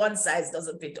 Gabriel, one size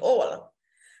doesn't fit all.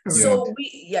 So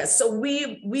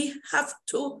we have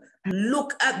to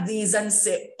look at these and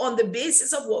say, on the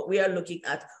basis of what we are looking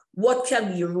at, what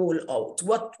can we roll out?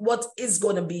 What is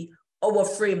going to be our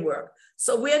framework?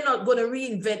 So we're not going to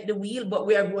reinvent the wheel, but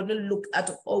we are going to look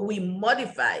at how we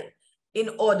modify in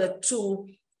order to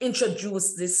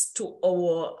introduce this to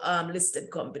our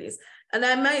listed companies. And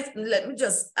let me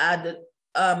just add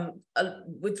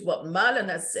with what Marlon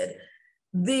has said,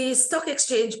 the stock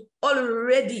exchange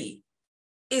already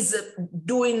is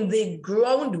doing the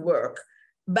groundwork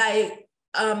by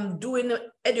doing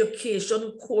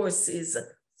education courses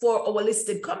for our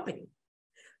listed company.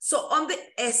 So on the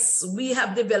S, we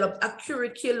have developed a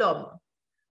curriculum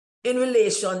in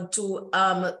relation to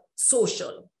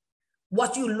social,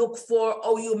 what you look for,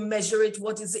 how you measure it,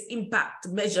 what is the impact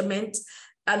measurement,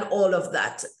 and all of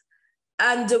that.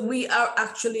 And we are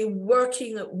actually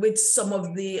working with some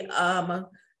of the,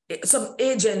 some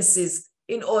agencies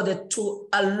in order to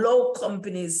allow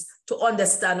companies to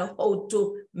understand how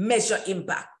to measure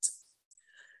impact.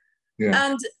 Yeah.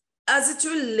 And as it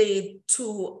relates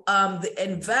to the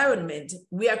environment,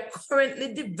 we are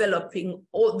currently developing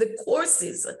all the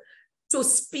courses to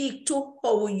speak to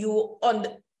how you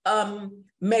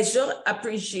measure,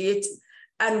 appreciate,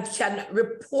 and can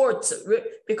report,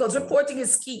 because reporting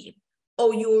is key.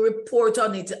 Or you report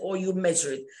on it or you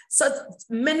measure it. So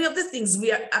many of the things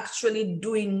we are actually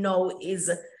doing now is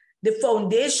the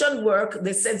foundation work,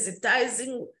 the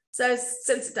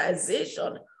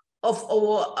sensitization of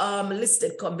our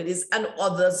listed companies and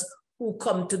others who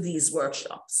come to these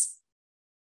workshops.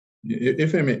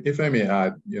 If I may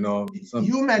add, you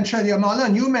mentioned,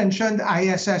 Marlon, you mentioned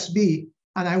ISSB,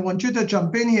 and I want you to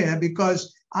jump in here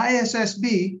because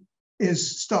ISSB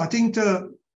is starting to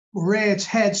rear its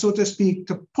head, so to speak,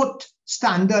 to put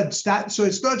standards. So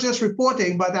it's not just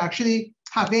reporting, but actually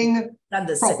having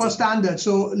proper standards.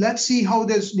 So let's see how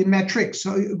there's the metrics.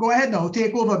 So go ahead now,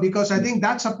 take over, because I think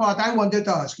that's a part I wanted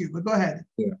to ask you, but go ahead.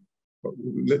 Yeah.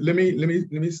 Let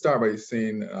me start by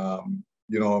saying,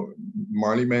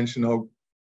 Marley mentioned how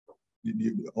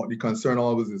the concern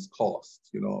always is cost.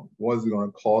 What is it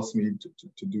going to cost me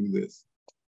to do this?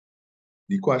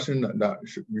 The question that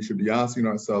we should be asking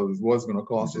ourselves is what's going to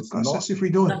cost us if we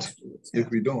don't. If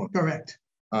we don't. Correct.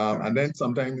 And then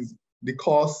sometimes the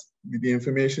cost, the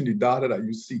information, the data that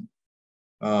you see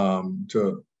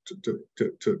to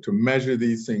measure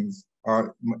these things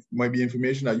might be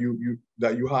information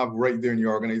that you have right there in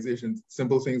your organization.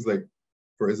 Simple things like,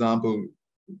 for example,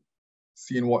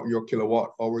 seeing what your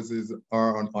kilowatt hours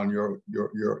are on your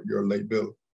light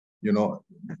bill, you know,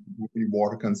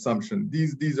 water consumption.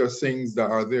 These are things that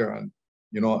are there. And,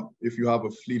 you know, if you have a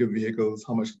fleet of vehicles,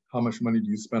 how much money do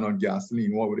you spend on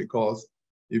gasoline? What would it cost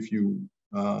if you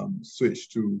switch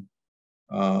to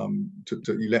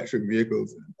electric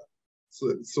vehicles?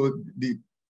 So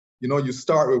you know, you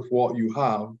start with what you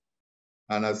have,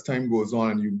 and as time goes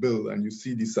on and you build and you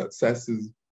see the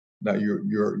successes that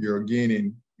you're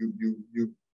gaining,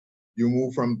 you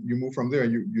move from there,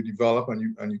 and you develop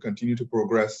and you continue to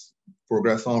progress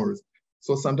onwards.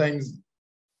 So sometimes,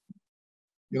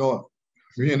 you know,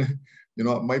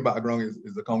 my background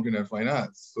is accounting and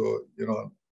finance. So, you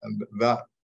know, and that,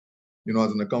 you know,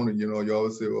 as an accountant, you know, you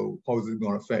always say, well, how is it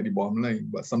going to affect the bottom line?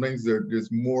 But sometimes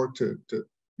there's more to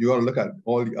you got to look at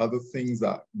all the other things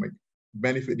that might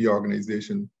benefit the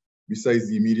organization besides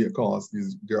the immediate costs.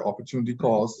 There are opportunity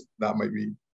costs that might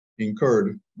be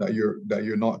incurred that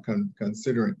you're not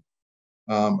considering.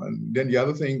 And then the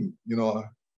other thing, you know,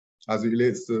 as it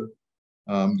relates to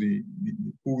the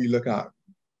who we look at,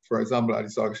 for example, at the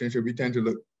Stock Exchange, we tend to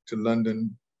look to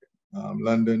London,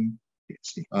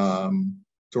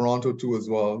 Toronto too as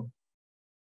well.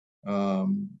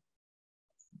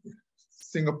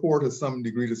 Singapore to some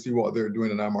degree to see what they're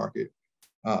doing in that market.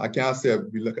 I can't say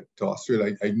we look to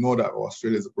Australia. I know that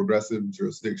Australia is a progressive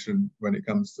jurisdiction when it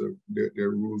comes to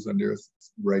their rules and their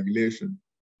regulation,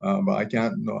 but I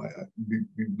can't know.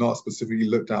 We've not specifically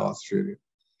looked at Australia.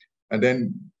 And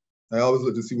then I always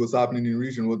look to see what's happening in the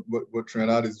region, what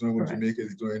Trinidad is doing, what Jamaica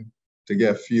is doing, to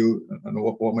get a feel, and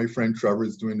what my friend Trevor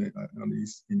is doing in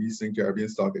the Eastern Caribbean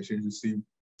Stock Exchange, to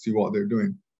see what they're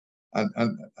doing.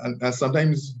 And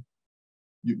sometimes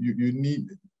you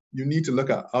need to look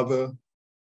at other,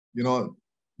 you know,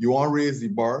 you want to raise the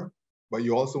bar, but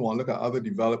you also want to look at other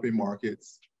developing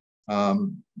markets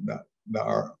that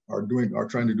are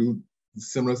trying to do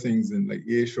similar things in like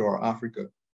Asia or Africa,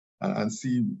 and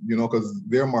see, you know, because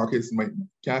their markets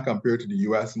can't compare to the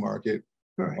US market,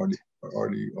 right, or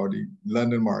the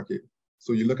London market.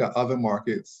 So you look at other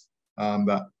markets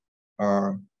that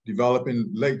are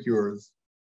developing like yours,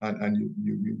 and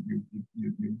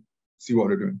you see what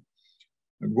they're doing.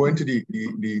 And going to the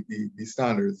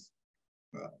standards,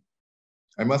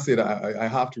 I must say that I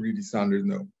have to read the standards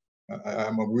now.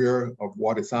 I'm aware of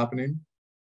what is happening.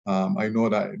 I know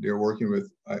that they're working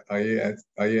with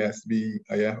IASB,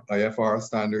 IFR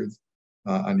standards,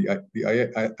 and the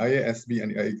IASB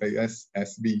and the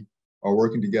ISSB are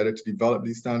working together to develop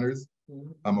these standards.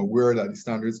 I'm aware that the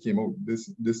standards came out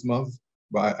this month,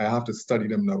 but I have to study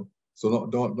them now. So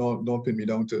don't pin me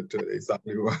down to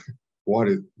exactly what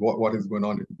is going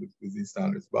on with these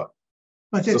standards, but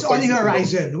it's on the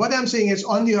horizon. What I'm saying is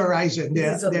on the horizon.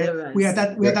 We're at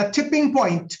that tipping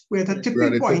point. We're at a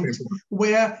tipping point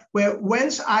where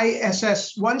once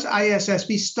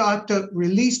ISSB start to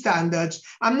release standards,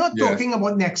 I'm not talking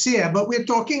about next year, but we're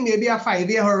talking maybe a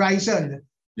 5-year horizon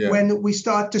when we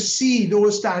start to see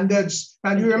those standards.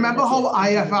 And you remember how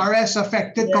IFRS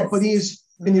affected companies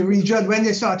in the region when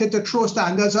they started to throw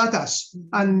standards at us.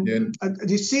 And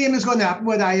the same is going to happen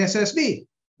with ISSB.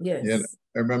 Yes. Yeah,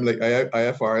 I remember like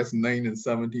IFRS 9 and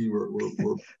 17 were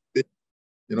big.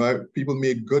 You know,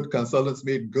 consultants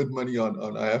made good money on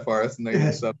IFRS 9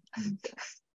 and 17.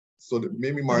 So that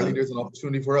maybe, Marlene, there's an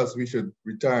opportunity for us. We should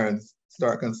retire and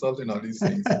start consulting on these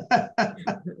things.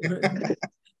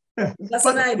 That's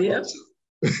an idea.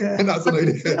 That's an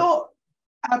idea. You know,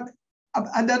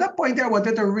 another point I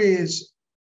wanted to raise,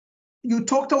 you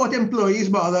talked about employees,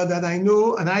 Marlon, that I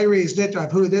know, and I raised it,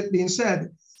 I've heard it being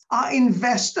said. Are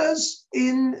investors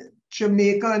in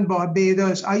Jamaica and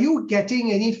Barbados, are you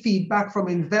getting any feedback from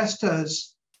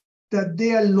investors that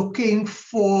they are looking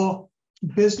for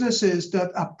businesses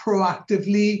that are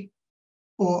proactively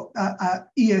or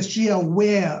ESG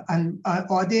aware, and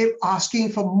are they asking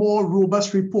for more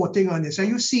robust reporting on this? Are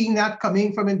you seeing that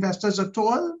coming from investors at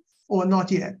all, or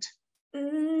not yet?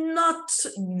 Not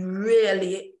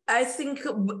really. I think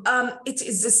it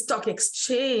is the stock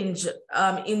exchange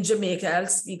in Jamaica, I'll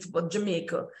speak for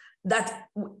Jamaica, that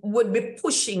would be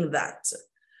pushing that.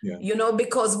 Yeah. You know,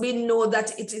 because we know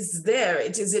that it is there,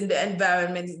 it is in the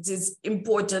environment, it is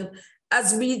important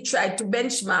as we try to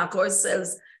benchmark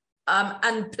ourselves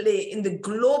and play in the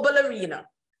global arena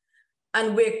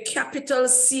and where capital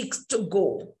seeks to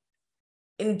go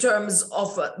in terms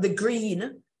of the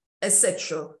green,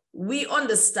 etc. We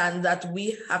understand that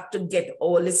we have to get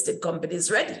our listed companies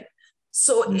ready.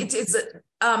 So it is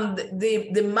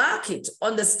the market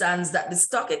understands that the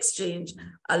stock exchange,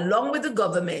 along with the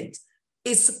government,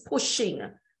 is pushing,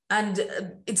 and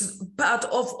it's part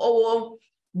of our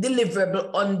deliverable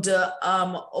under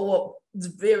our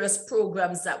various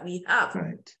programs that we have,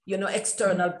 you know,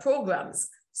 external programs.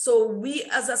 So we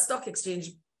as a stock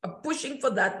exchange are pushing for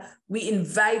that. We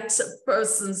invite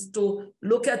persons to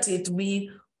look at it.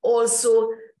 We also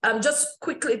just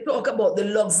quickly talk about the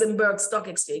Luxembourg Stock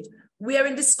Exchange. We are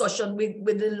in discussion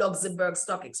with the Luxembourg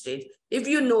Stock Exchange. If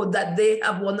you know that they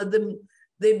have one of the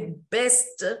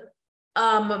best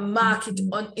market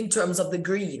in terms of the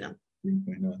green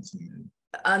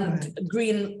and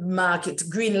green market,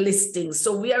 green listings.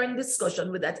 So we are in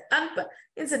discussion with that. And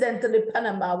incidentally,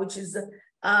 Panama, which is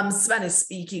Spanish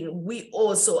speaking, we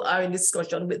also are in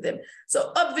discussion with them.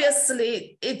 So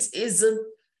obviously it is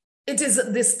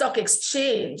the stock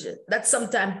exchange that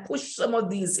sometimes push some of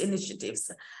these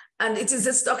initiatives. And it is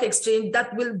the stock exchange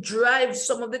that will drive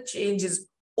some of the changes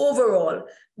overall,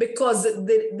 because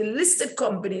the listed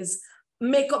companies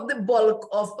make up the bulk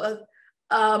of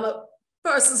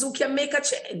persons who can make a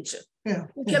change. Yeah,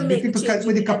 who can make people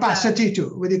with the capacity to.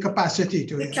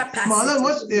 Marlon,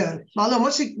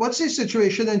 what's the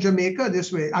situation in Jamaica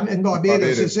this way? I mean, in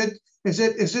Barbados, is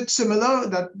it similar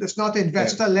that it's not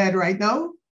investor led right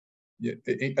now? Yeah,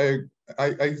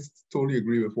 I totally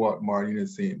agree with what Marlene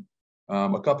is saying.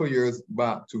 A couple of years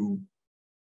back, to,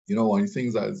 you know, one of the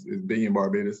things that is big in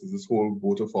Barbados is this whole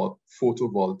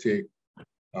photovoltaic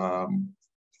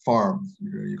farms.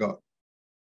 You know, you got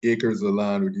acres of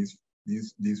land with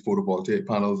these photovoltaic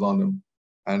panels on them,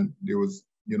 and there was,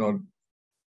 you know,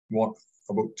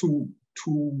 about two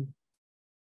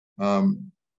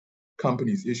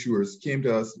companies, issuers, came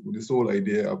to us with this whole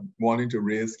idea of wanting to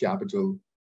raise capital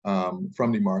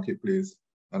from the marketplace,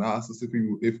 and asked us if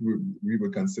we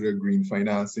would consider green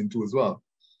financing too as well.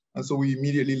 And so we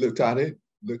immediately looked at it.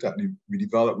 We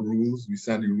developed rules. We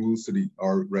sent the rules to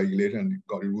our regulator, and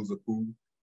got the rules approved.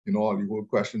 You know, the whole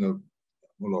question of,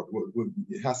 well, Lord,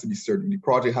 it has to be certain. The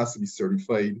project has to be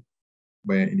certified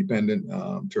by an independent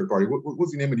third party.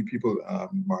 What's the name of the people,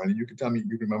 Marlene? You can tell me,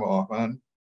 you remember offhand,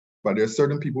 but there are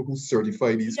certain people who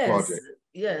certify these projects.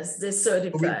 Yes, they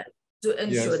certify to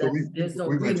ensure that there's no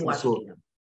greenwashing.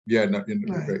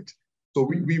 Right. So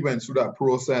we went through that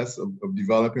process of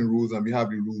developing rules, and we have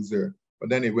the rules there. But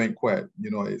then it went quiet.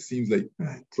 You know, it seems like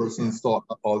persons thought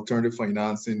alternative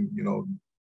financing, you know,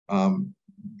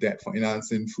 debt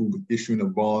financing through issuing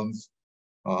of bonds,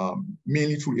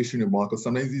 mainly through issuing of bonds, because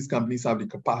sometimes these companies have the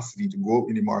capacity to go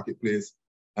in the marketplace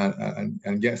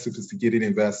and get sophisticated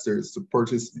investors to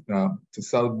purchase, to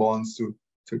sell bonds to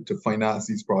finance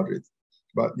these projects.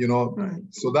 But, you know,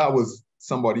 so that was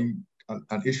somebody,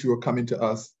 an issuer coming to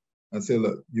us and say,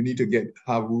 look, you need to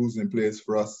have rules in place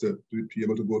for us to be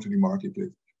able to go to the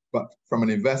marketplace. But from an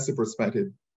investor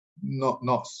perspective,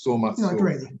 not so much. Not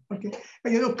really. Okay.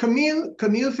 But, you know,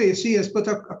 Camille Facey has put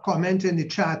a comment in the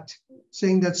chat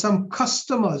saying that some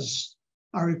customers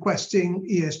are requesting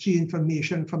ESG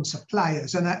information from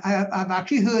suppliers, and I've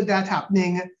actually heard that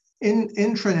happening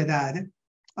in Trinidad.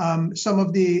 Some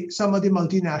of the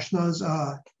multinationals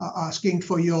are asking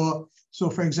for so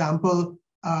for example,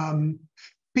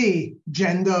 pay,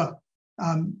 gender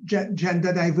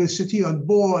diversity on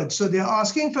board. So they're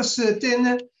asking for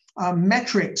certain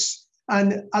metrics.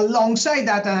 And alongside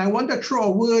that, and I want to throw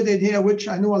a word in here, which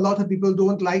I know a lot of people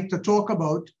don't like to talk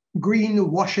about,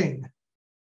 greenwashing.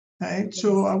 Right?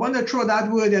 So I want to throw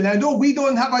that word in. I know we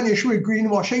don't have an issue with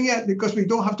greenwashing yet because we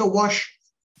don't have to wash.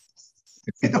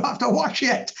 We don't have to wash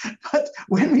yet. But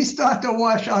when we start to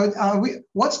wash,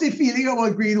 what's the feeling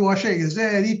about greenwashing? Is there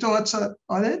any thoughts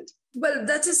on it? Well,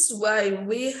 that is why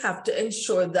we have to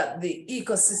ensure that the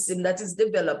ecosystem that is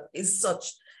developed is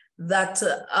such that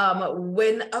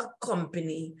when a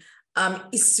company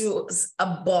issues a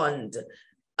bond,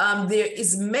 there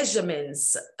is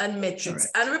measurements and metrics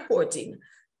and reporting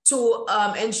to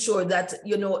ensure that,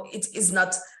 you know, it's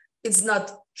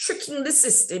not tricking the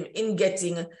system in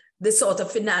getting the sort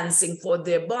of financing for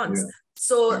their bonds.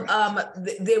 So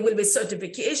there will be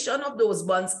certification of those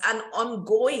bonds and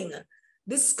ongoing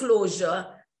disclosure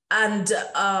and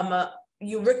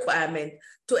your requirement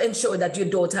to ensure that you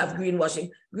don't have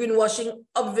greenwashing. Greenwashing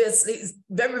obviously is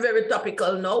very, very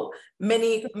topical now.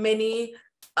 Many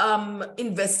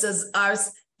investors are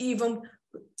even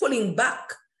pulling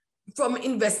back from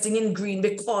investing in green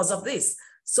because of this.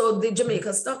 So the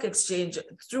Jamaica Stock Exchange,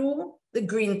 through the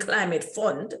Green Climate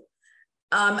Fund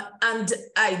and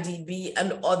IDB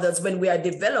and others, when we are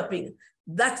developing,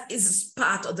 that is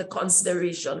part of the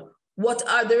consideration. What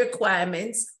are the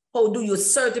requirements? How do you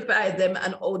certify them?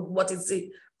 And what is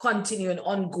the continuing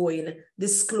ongoing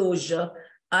disclosure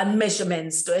and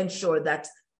measurements to ensure that,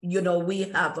 you know, we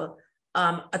have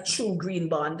a true green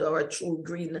bond or a true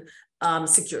green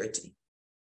security?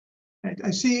 Right.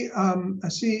 I see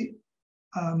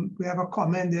we have a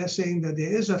comment there saying that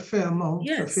there is a fair amount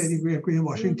of fair degree of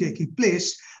greenwashing taking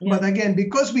place. But again,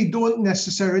 because we don't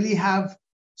necessarily have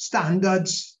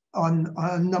standards on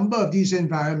a number of these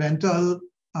environmental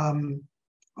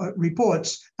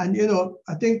reports, and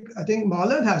I think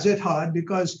Marlon has it hard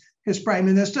because his prime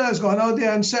minister has gone out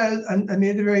there and said and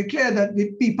made it very clear that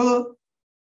the people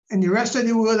in the rest of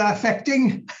the world are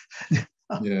affecting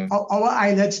our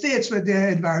island states with their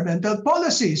environmental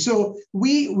policy. So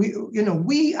we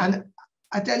and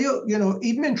I tell you,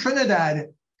 even in Trinidad,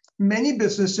 many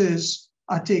businesses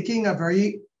are taking a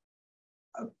very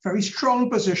strong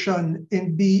position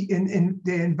in the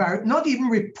environment, not even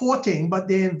reporting, but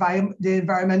the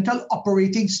environmental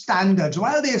operating standards.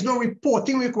 While there is no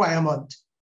reporting requirement,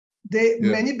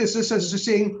 many businesses are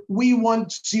saying we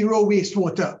want zero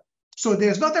wastewater. So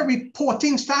there's not a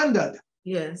reporting standard.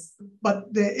 Yes.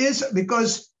 But there is,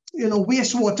 because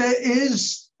wastewater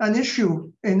is an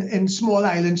issue in small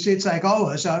island states like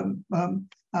ours.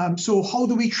 So how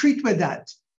do we treat with that?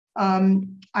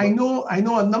 I know a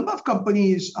number of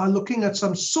companies are looking at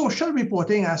some social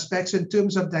reporting aspects in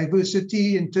terms of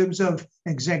diversity, in terms of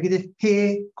executive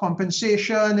pay,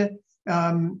 compensation,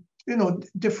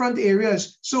 different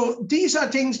areas. So these are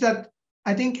things that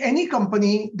I think any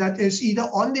company that is either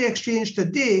on the exchange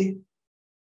today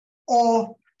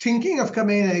or thinking of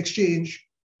coming on an exchange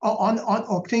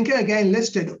or thinking again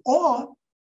listed, or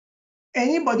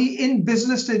anybody in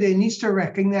business today needs to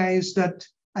recognize that.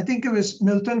 I think it was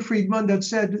Milton Friedman that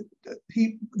said,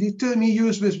 the term he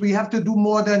used was, we have to do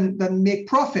more than make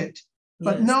profit.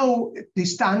 But now the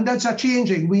standards are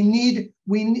changing. We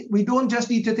don't just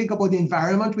need to think about the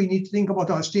environment. We need to think about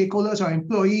our stakeholders, our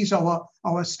employees, our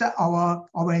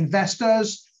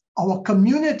investors, our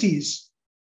communities,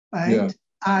 right? Yeah.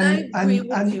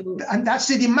 And that's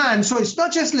the demand. So it's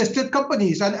not just listed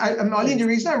companies. And Marlene, the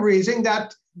reason I'm raising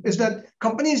that is that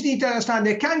companies need to understand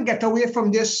they can't get away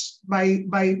from this by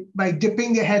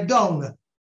dipping their head down,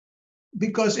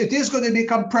 because it is going to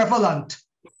become prevalent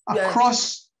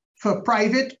across for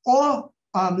private or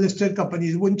listed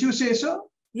companies. Wouldn't you say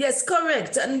so? Yes,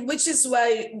 correct. And which is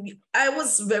why I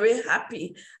was very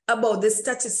happy about the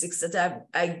statistics that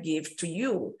I gave to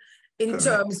you in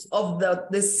terms of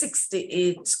the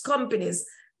 68 companies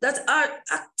that are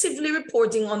actively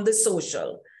reporting on the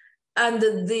social and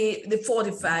the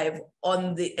 45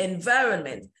 on the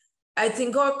environment. I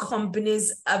think our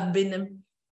companies have been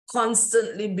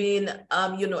constantly being,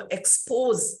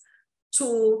 exposed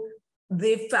to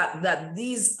the fact that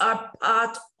these are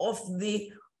part of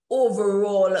the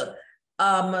overall,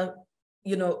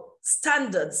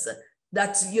 standards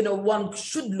that, one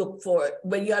should look for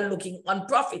when you are looking on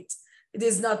profit. It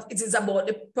is about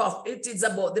the profit, it's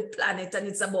about the planet, and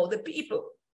it's about the people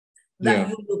that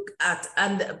you look at.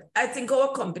 And I think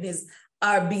our companies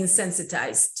are being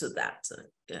sensitized to that.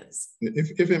 Yes.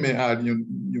 If I may add,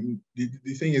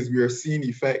 the thing is, we are seeing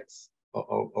effects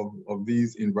of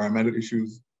these environmental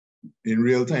issues in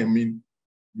real time. I mean,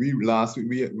 last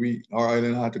week, our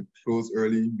island had to close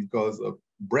early because of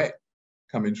Brett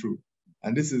coming through.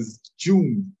 And this is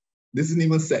June. This isn't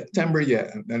even September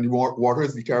yet. And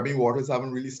the Caribbean waters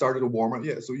haven't really started to warm up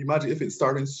yet. So imagine if it's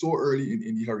starting so early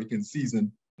in the hurricane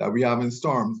season that we have in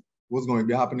storms, what's going to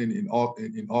be happening in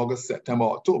August, September,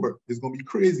 October. It's going to be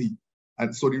crazy.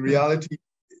 And so the reality,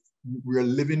 we're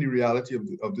living the reality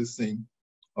of this thing,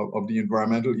 of the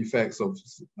environmental effects of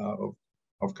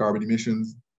carbon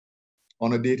emissions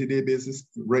on a day-to-day basis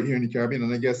right here in the Caribbean.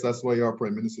 And I guess that's why our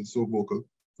Prime Minister is so vocal,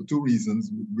 for two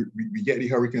reasons. We get the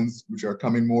hurricanes, which are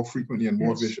coming more frequently and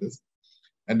more vicious.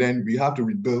 And then we have to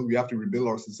rebuild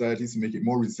our societies to make it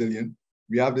more resilient.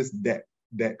 We have this debt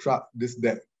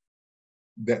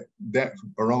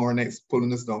around our necks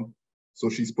pulling us down. So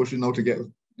she's pushing out to get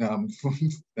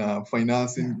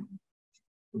financing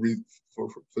for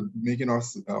making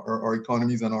our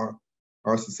economies and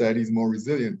our societies more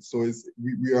resilient. So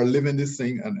we are living this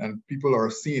thing, and people are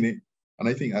seeing it. And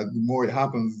I think the more it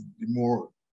happens, the more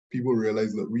people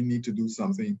realize that we need to do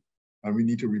something, and we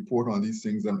need to report on these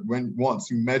things. And once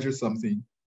you measure something,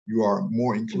 you are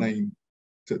more inclined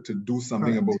to do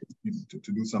something about it,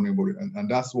 to do something about it. And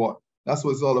that's what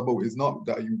it's all about. It's not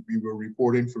that we were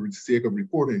reporting for the sake of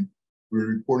reporting. We're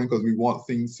reporting because we want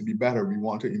things to be better. We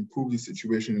want to improve the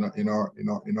situation in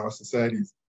our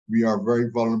societies. We are very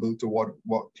vulnerable to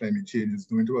what climate change is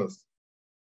doing to us.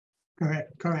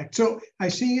 Correct. So I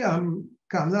see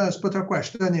Kamala has put a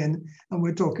question in, and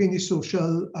we're talking the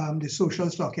social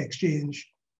stock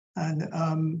exchange.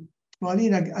 And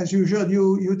Marlene, as usual,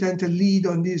 you tend to lead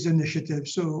on these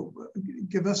initiatives. So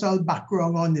give us all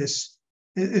background on this.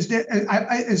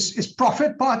 Is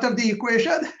profit part of the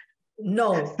equation?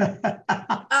 No.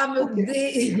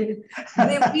 Okay.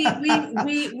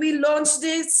 We launched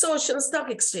the social stock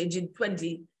exchange in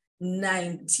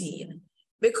 2019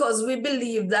 because we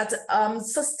believe that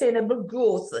sustainable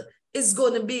growth is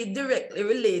going to be directly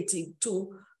related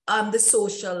to the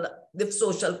social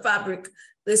fabric,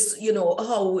 this, you know,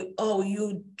 how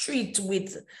you treat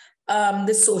with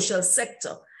the social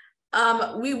sector.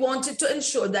 We wanted to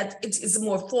ensure that it is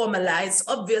more formalized.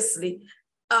 Obviously,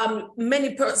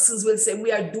 many persons will say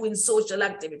we are doing social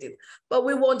activities, but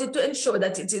we wanted to ensure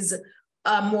that it is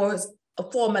more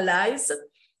formalized.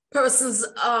 Persons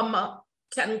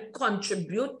can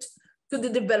contribute to the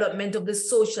development of the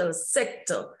social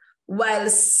sector while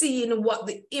seeing what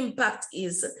the impact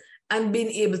is and being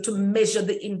able to measure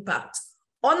the impact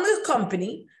on the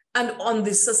company and on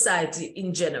the society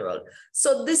in general.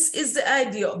 So this is the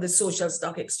idea of the social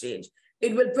stock exchange.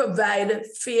 It will provide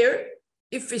fair,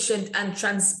 efficient, and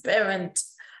transparent,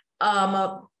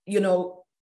 you know,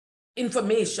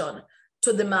 information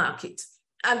to the market,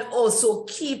 and also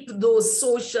keep those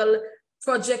social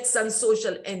projects and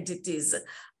social entities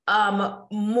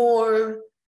more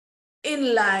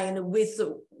in line with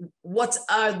what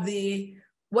are the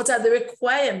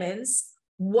requirements,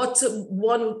 what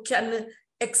one can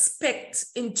expect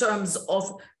in terms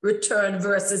of return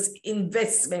versus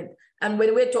investment. And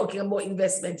when we're talking about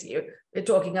investment here, we're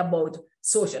talking about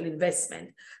social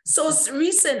investment. So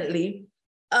recently,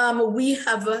 we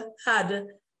have had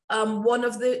one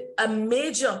of a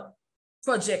major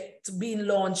project being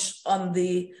launched on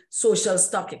the social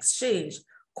stock exchange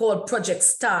called Project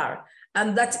STAR.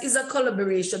 And that is a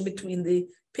collaboration between the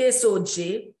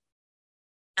PSOJ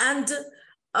and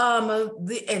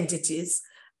the entities,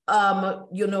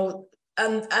 you know,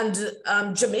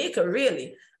 and Jamaica,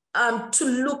 really, to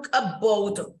look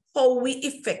about how we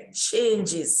effect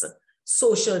changes,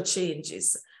 social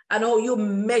changes, and how you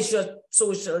measure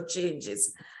social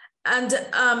changes. And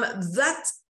that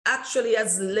actually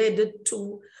has led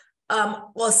to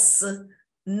us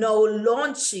now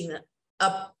launching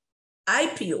a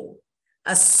IPO,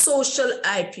 a social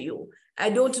IPO. I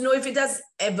don't know if it has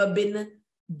ever been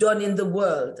done in the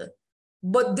world,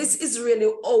 but this is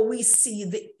really how we see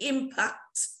the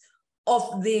impact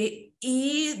of the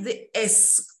E, the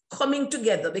S coming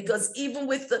together, because even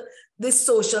with the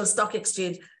social stock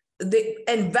exchange, the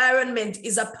environment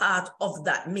is a part of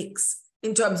that mix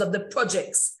in terms of the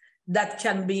projects that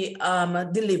can be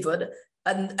delivered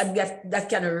and that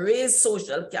can raise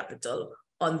social capital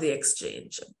on the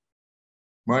exchange.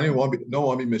 Marlene, don't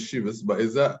want to be mischievous, but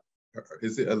is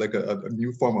it like a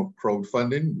new form of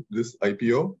crowdfunding, this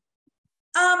IPO?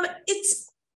 It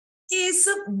is,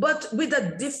 but with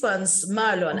a difference,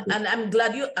 Marlon, and I'm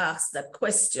glad you asked that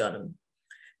question,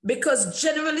 because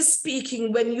generally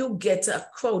speaking, when you get a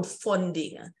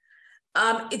crowdfunding,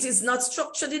 it is not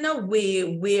structured in a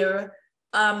way where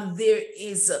there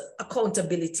is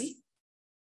accountability,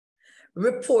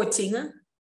 reporting,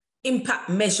 impact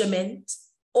measurement,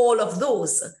 all of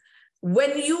those.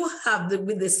 When you have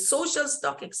with the social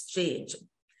stock exchange,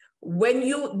 when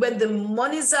the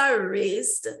monies are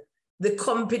raised, the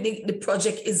company, the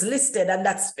project is listed, and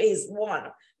that's phase one.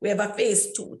 We have a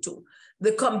phase two too.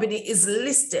 The company is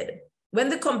listed. When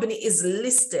the company is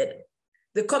listed,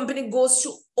 the company goes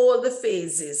through all the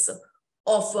phases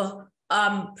of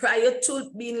prior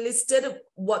to being listed,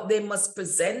 what they must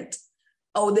present,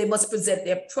 how they must present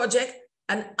their project,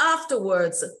 and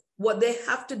afterwards, what they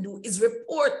have to do is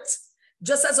report,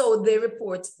 just as how they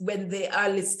report when they are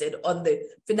listed on the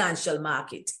financial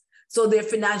market. So their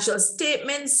financial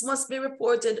statements must be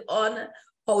reported on,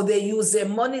 how they use their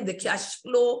money, the cash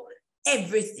flow,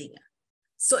 everything.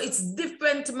 So it's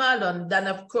different, Marlon, than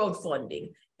a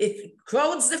crowdfunding. It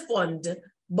crowds the fund,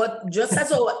 but just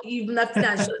as how even a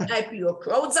financial IPO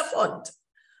crowds a fund,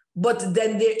 but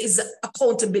then there is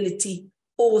accountability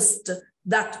post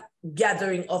that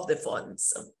gathering of the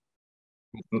funds.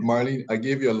 Marlene, I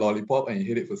gave you a lollipop and you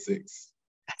hit it for 6.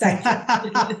 Thank you.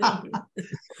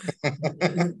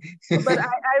 But I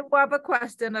have a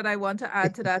question that I want to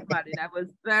add to that, Marlene. I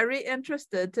was very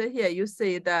interested to hear you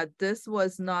say that this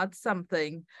was not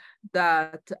something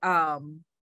that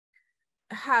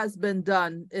has been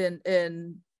done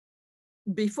in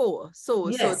before. So,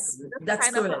 yes, so that's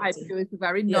kind correct. of IPO is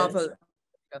very novel.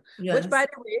 Yes. Which, by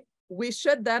the way, we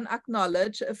should then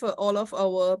acknowledge for all of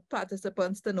our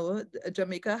participants to know,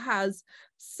 Jamaica has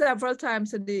several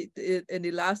times in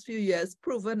the last few years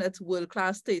proven its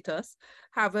world-class status,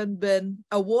 having been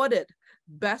awarded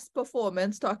Best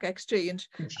Performance Stock Exchange.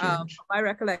 My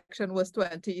recollection was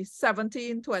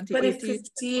 2017,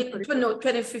 2018.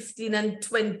 2015 and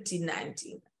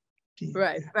 2019.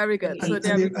 Right, very good. And, So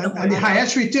and the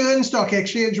highest return stock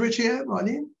exchange, which year,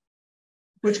 Marlene?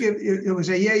 Which gave, it was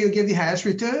a year you gave the highest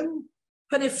return?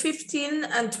 2015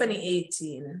 and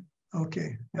 2018.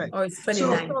 Okay. Right. Or it's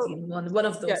 2019, one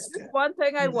of those. Yeah, one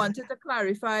thing I wanted to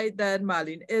clarify then,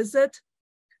 Marlene, is it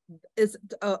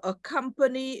a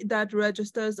company that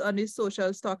registers on the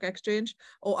social stock exchange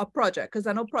or a project? Because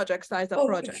I know project size a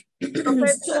project. Could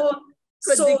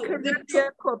the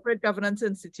Caribbean Corporate Governance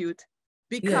Institute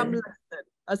become listed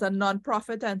as a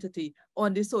non-profit entity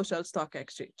on the social stock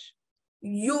exchange?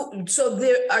 So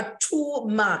there are two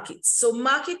markets. So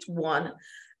market one,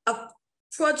 a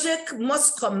project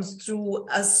must come through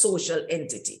a social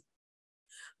entity,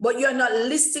 but you're not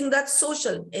listing that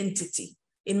social entity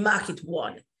in market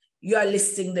one. You are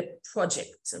listing the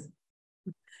project.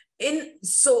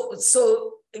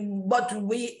 But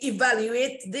we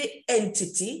evaluate the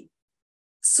entity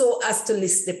so as to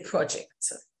list the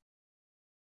project.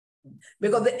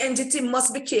 Because the entity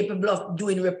must be capable of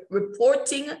doing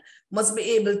reporting, must be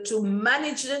able to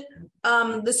manage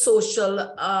the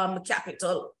social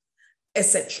capital,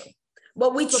 etc.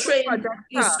 But we train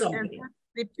this company.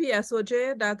 The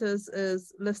PSOJ that is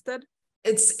listed?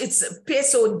 It's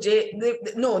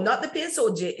PSOJ, no, not the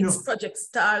PSOJ, it's Project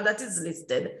Star that is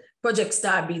listed, Project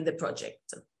Star being the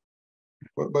project.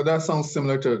 But that sounds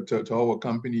similar to how a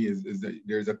company is that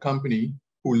there's a company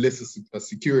who lists a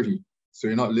security. So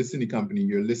you're not listing the company,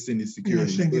 you're listing the security. You're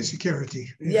listing the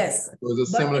security. Yes. So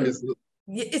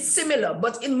it's similar,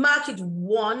 but in market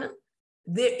one,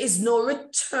 there is no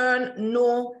return,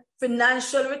 no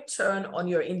financial return on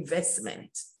your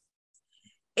investment.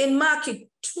 In market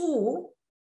two,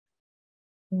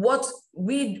 what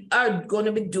we are going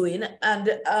to be doing, and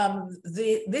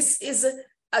this is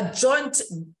a joint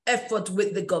effort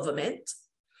with the government.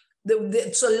 There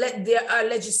are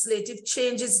legislative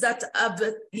changes that have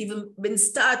even been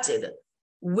started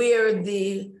where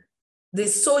the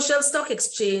social stock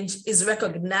exchange is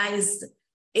recognized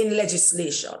in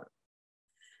legislation.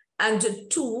 And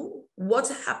two, what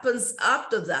happens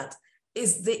after that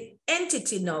is the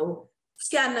entity now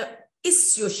can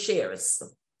issue shares.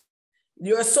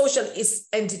 Your social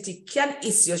entity can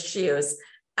issue shares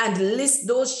and list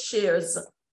those shares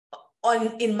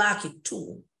in market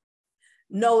two.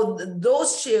 Now,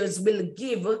 those shares will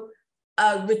give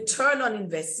a return on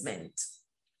investment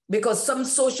because some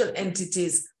social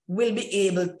entities will be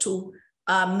able to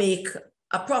make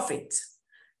a profit.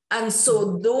 And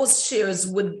so those shares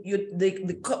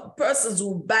the persons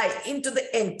who buy into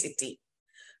the entity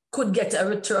could get a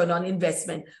return on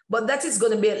investment, but that is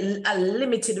going to be a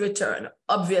limited return,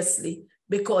 obviously,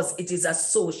 because it is a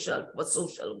social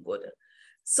good.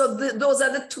 So those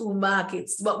are the two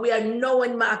markets, but we are now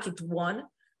in market one,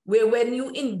 where when you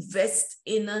invest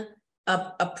in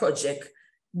a project,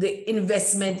 the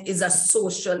investment is a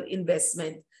social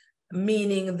investment,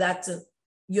 meaning that,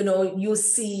 you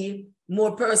see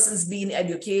more persons being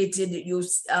educated,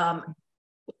 the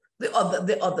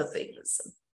other things.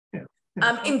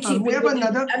 In keeping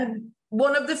and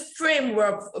one of the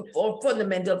framework or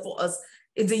fundamental for us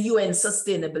is the UN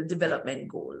Sustainable Development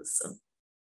Goals.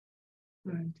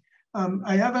 Right.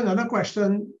 I have another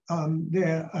question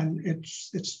there, and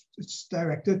it's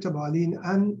directed to Marlene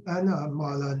and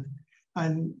Marlon,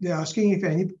 and they're asking if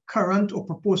any current or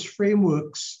proposed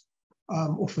frameworks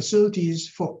or facilities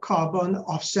for carbon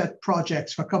offset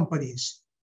projects for companies.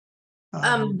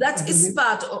 That is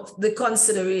part of the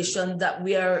consideration that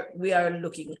we are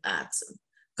looking at,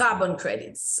 carbon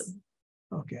credits.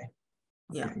 Okay.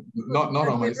 Yeah. Okay. Not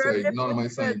on my side. Not on my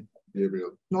side,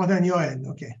 Gabriel. Not on your end.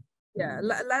 Okay. Yeah.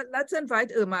 Let's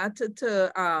invite Umar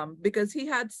to because he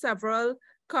had several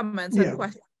comments and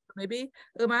questions. Maybe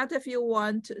Umar, if you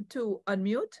want to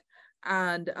unmute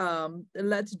and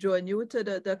let's join you to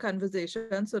the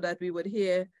conversation so that we would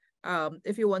hear.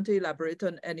 If you want to elaborate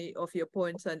on any of your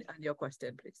points and your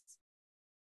question, please.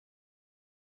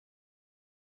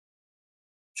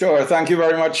 Sure. Thank you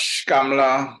very much,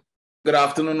 Kamala. Good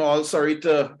afternoon, all. Sorry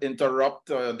to interrupt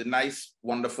the nice,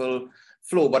 wonderful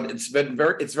flow, but it's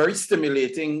very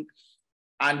stimulating,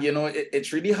 and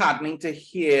it's really heartening to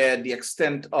hear the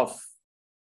extent of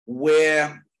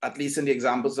where, at least in the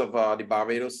examples of the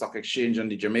Barbados Stock Exchange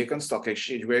and the Jamaican Stock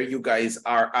Exchange, where you guys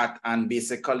are at, and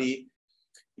basically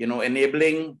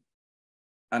enabling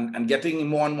and getting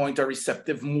more and more into a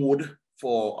receptive mood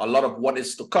for a lot of what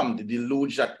is to come, the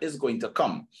deluge that is going to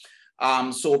come.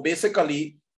 So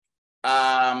basically,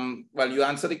 well, you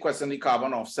answered the question, the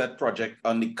carbon offset project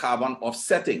on the carbon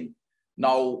offsetting.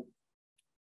 Now,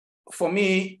 for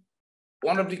me,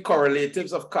 one of the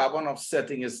correlatives of carbon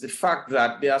offsetting is the fact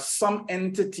that there are some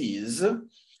entities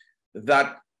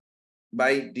that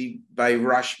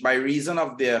by reason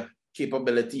of their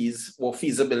capabilities or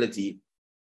feasibility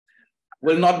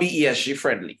will not be ESG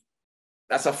friendly.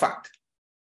 That's a fact.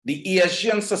 The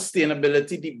ESG and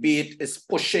sustainability debate is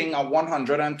pushing a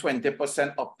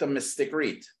 120% optimistic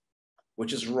rate,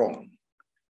 which is wrong.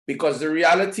 Because the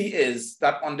reality is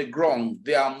that on the ground,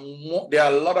 there are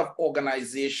a lot of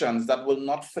organizations that will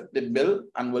not fit the bill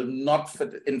and will not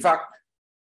fit. In fact,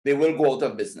 they will go out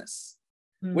of business.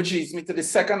 Which leads me to the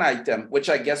second item, which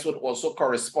I guess would also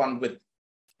correspond with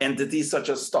entities such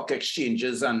as stock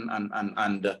exchanges and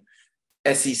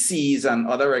SECs and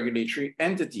other regulatory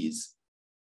entities.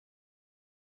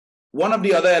 One of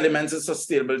the other elements of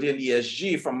sustainability and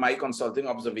ESG from my consulting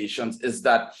observations is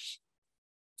that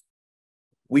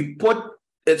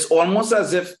it's almost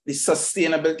as if the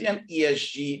sustainability and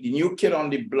ESG, the new kid on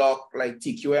the block, like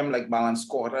TQM, like balance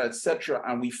quarter, etc.,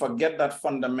 and we forget that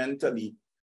fundamentally,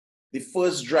 the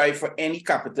first drive for any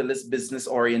capitalist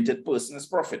business-oriented person is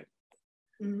profit.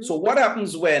 So what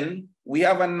happens when we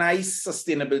have a nice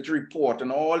sustainability report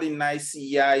and all the nice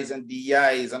CEIs and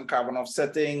DEIs and carbon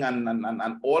offsetting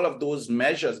and all of those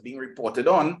measures being reported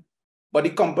on, but the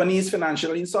company is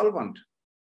financially insolvent?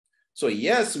 So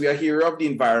yes, we are hero of the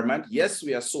environment. Yes,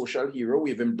 we are social hero.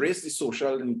 We've embraced the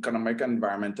social and economic and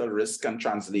environmental risk and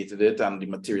translated it and the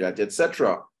materiality,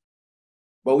 etc.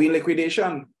 But we in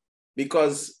liquidation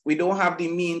because we don't have the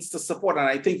means to support. And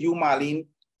I think you, Marlene,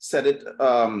 said it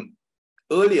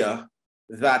earlier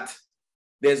that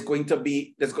there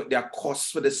are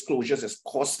costs for disclosures, there's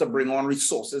costs to bring on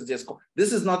resources.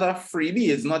 This is not a freebie.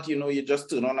 It's not, you just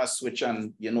turn on a switch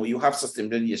and, you have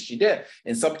sustainability ESG there.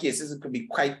 In some cases, it could be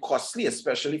quite costly,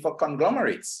 especially for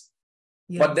conglomerates.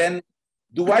 Yes. But then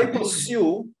do I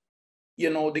pursue,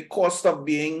 the cost of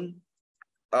being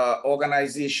an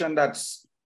organization that's,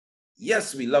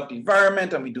 yes, we love the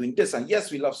environment and we're doing this, and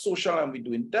yes, we love social and we're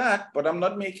doing that, but I'm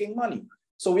not making money.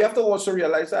 So we have to also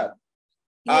realize that.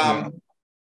 Yeah.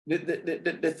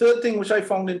 The third thing which I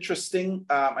found interesting,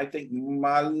 I think,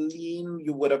 Marlene,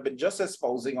 you would have been just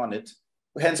espousing on it,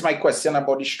 hence my question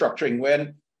about the structuring,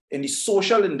 when in the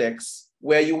social index,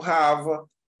 where you have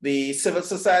the civil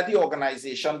society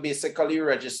organization basically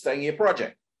registering a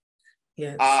project.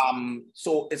 Yes.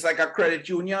 So it's like a credit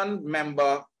union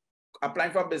member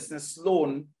applying for a business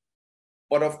loan,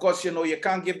 but of course, you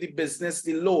can't give the business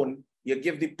the loan, you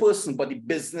give the person, but the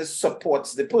business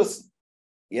supports the person.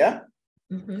 Yeah.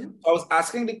 I was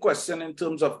asking the question in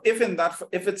terms of if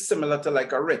it's similar to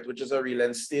like a REIT, which is a real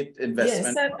estate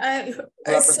investment. Yes,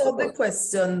 I saw the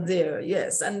question there.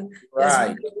 Yes, and right.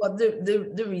 That's really what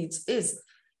the REIT is.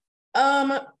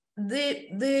 A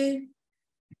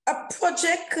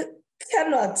project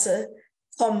cannot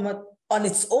come on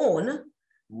its own.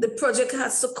 The project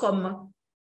has to come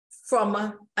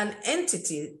from an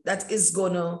entity that is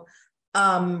going to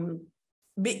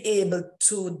be able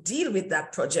to deal with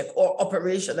that project or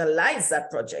operationalize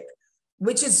that project,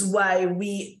 which is why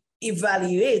we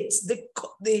evaluate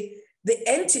the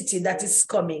entity that is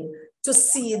coming to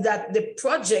see that the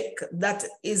project that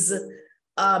is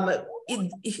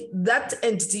that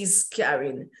entity is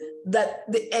carrying, that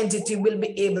the entity will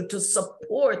be able to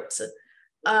support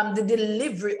the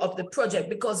delivery of the project,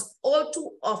 because all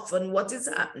too often what is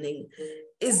happening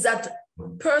is that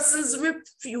persons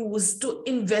refuse to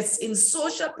invest in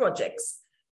social projects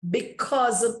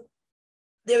because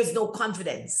there is no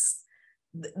confidence.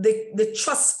 The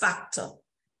trust factor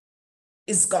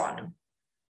is gone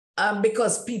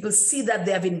because people see that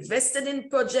they have invested in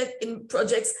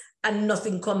projects and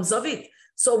nothing comes of it.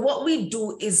 So what we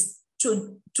do is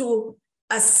to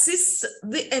assist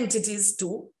the entities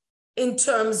too in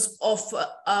terms of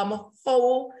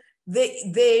how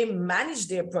they manage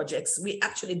their projects. We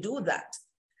actually do that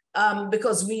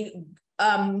because we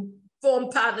form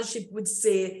partnership with,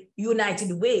 say,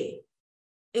 United Way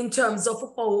in terms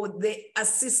of how they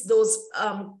assist those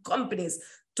companies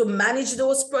to manage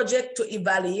those projects, to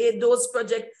evaluate those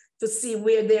projects, to see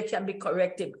where there can be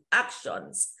corrective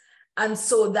actions, and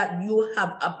so that you have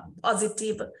a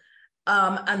positive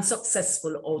and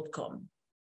successful outcome.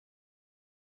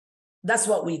 That's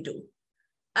what we do.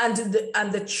 And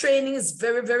the training is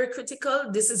very, very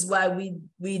critical. This is why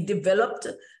we developed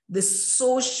the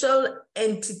social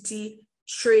entity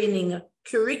training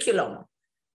curriculum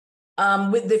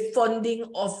with the funding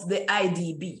of the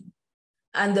IDB.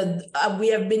 And we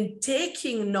have been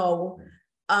taking now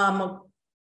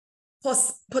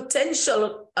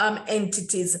potential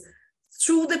entities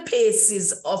through the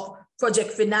paces of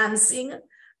project financing,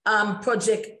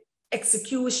 project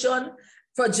execution,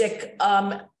 project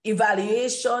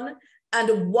evaluation,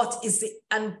 and what is the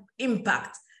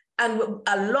impact. And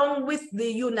along with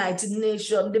the United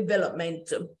Nations Development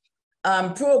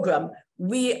Program,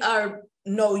 we are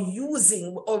now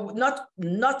using, or not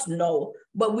now,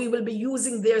 but we will be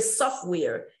using their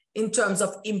software in terms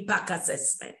of impact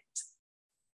assessment.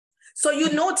 So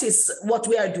you notice what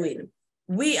we are doing.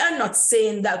 We are not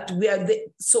saying that we are the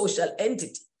social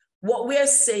entity. What we are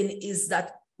saying is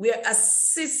that we are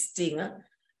assisting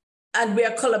and we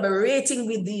are collaborating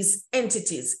with these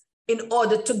entities in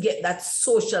order to get that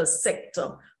social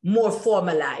sector more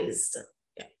formalized.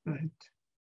 Yeah. Right.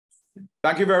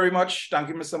 Thank you very much. Thank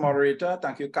you, Mr. Moderator.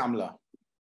 Thank you, Kamla.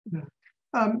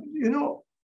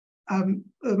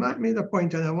 Matt made a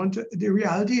point, and the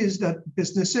reality is that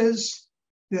businesses,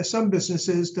 there are some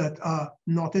businesses that are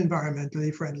not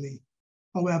environmentally friendly.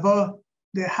 However,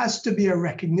 there has to be a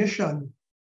recognition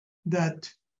that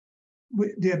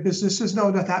there are businesses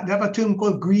now that have a term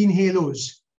called green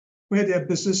halos, where there are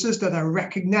businesses that are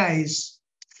recognized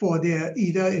for their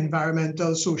either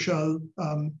environmental, social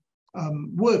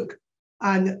work,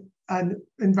 and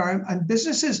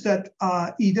businesses that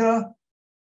are either,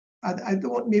 I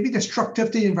don't want, maybe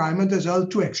destructive to the environment is all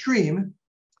too extreme,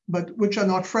 but which are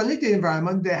not friendly to the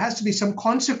environment. There has to be some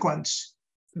consequence,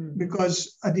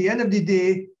 because at the end of the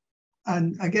day,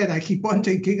 and again, I keep on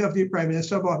thinking of the Prime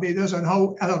Minister of Barbados and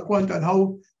how eloquent and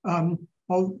how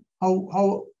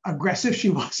aggressive she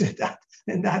was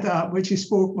in that which she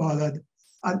spoke, Marlon.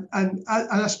 And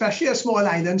especially as small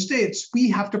island states, we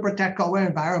have to protect our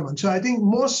environment. So I think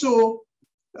more so,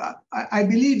 I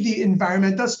believe the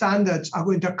environmental standards are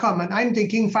going to come. And I'm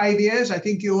thinking 5 years, I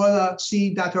think you all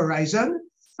see that horizon.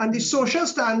 And the social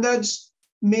standards,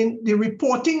 the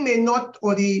reporting may not,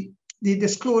 or the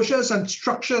disclosures and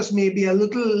structures may be a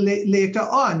little later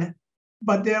on,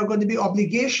 but there are going to be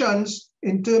obligations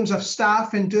in terms of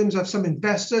staff, in terms of some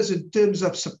investors, in terms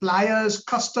of suppliers,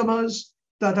 customers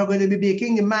that are going to be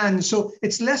making demands. So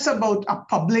it's less about a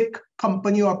public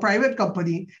company or a private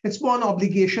company. It's more an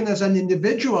obligation as an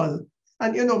individual.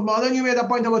 And, Marlon, you made a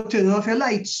point about turning off your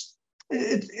lights.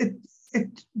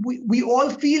 We all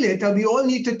feel it, and we all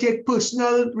need to take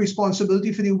personal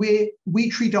responsibility for the way we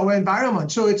treat our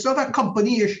environment. So it's not a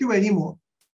company issue anymore,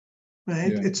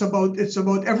 right? Yeah. It's about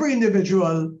every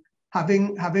individual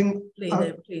having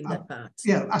that part.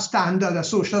 Yeah, a standard, a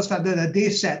social standard that they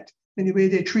set in the way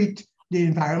they treat the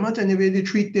environment and the way they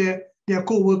treat their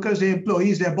co-workers, their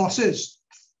employees, their bosses.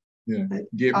 Yeah,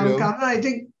 Gabriel. I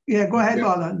think, yeah, go ahead,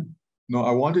 Marlon. No,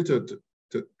 I wanted to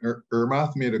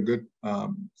Irmath made a good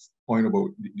point about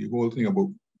the whole thing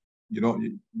about, you're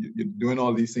doing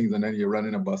all these things and then you're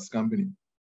running a bus company.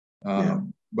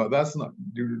 But that's not,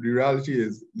 the reality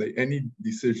is, like any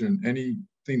decision,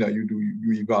 anything that you do,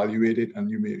 you evaluate it and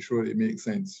you make sure it makes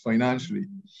sense financially.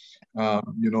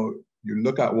 You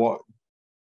look at what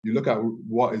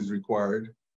is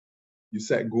required. You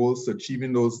set goals to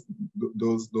achieving those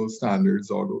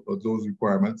standards or those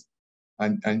requirements.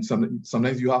 And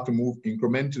sometimes you have to move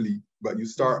incrementally, but you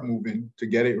start moving to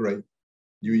get it right.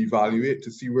 You evaluate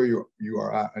to see where you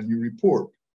are at, and you report.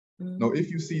 Now,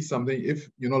 if you see something,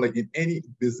 like in any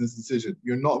business decision,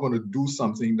 you're not going to do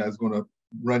something that's going to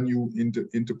run you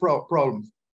into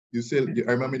problems. You say,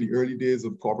 I remember in the early days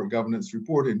of corporate governance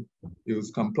reporting, it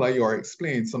was comply or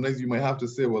explain. Sometimes you might have to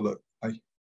say, well, look,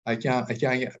 I can't,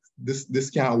 this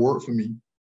can't work for me,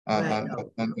 and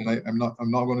I'm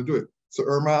not going to do it. So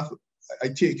Irmath, I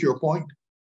take your point,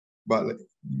 but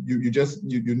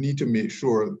you need to make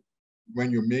sure when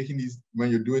you're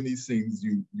doing these things,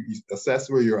 you assess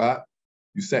where you're at,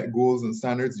 you set goals and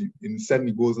standards. In setting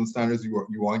the goals and standards, you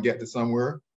want to get to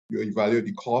somewhere. You evaluate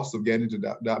the cost of getting to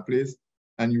that place,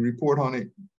 and you report on it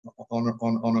on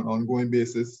an ongoing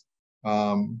basis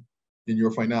in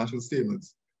your financial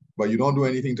statements. But you don't do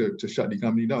anything to shut the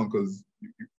company down, because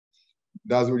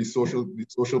that's where the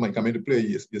social might come into play.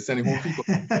 You're sending home people.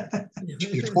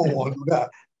 You don't want to do that.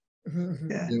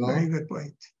 Yeah, very good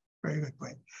point. Very good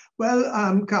point. Well,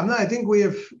 Kamla, I think we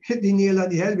have hit the nail on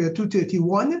the head. We are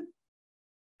 2:31,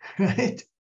 right?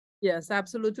 Yes,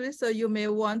 absolutely. So you may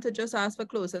want to just ask for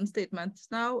closing statements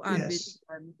now, and we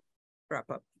can wrap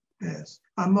up. Yes.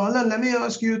 Marlon, let me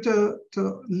ask you to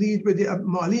lead with the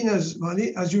Marlene,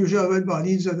 as usual, with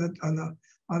Marlene's on the panel.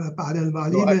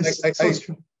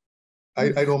 Marlene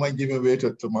I don't mind giving away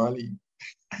to Marlene.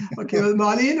 Okay, well,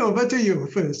 Marlene, over to you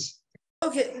first.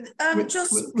 Okay,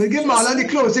 we'll give Marlon the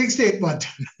closing statement.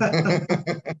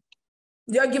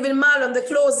 You're giving Marlon the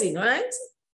closing, right?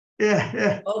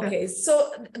 Yeah. Okay,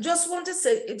 so just want to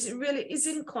say it really is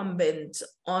incumbent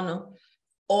on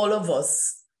all of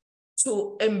us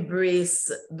to embrace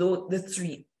the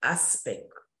three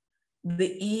aspects, the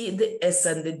E, the S,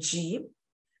 and the G.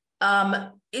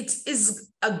 it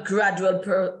is a gradual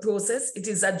process. It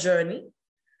is a journey.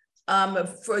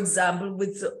 For example,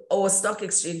 with our stock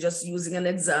exchange, just using an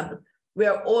example, we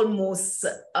are almost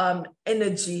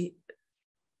energy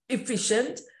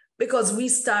efficient because we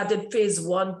started phase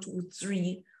 1, 2,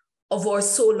 3 of our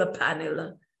solar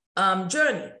panel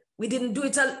journey. We didn't do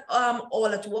it all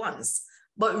at once,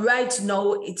 but right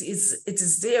now it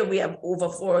is there. We have over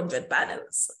 400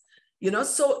 panels, you know.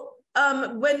 So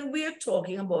when we're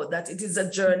talking about that, it is a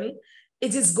journey.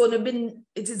 It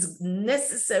is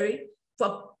necessary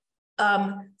for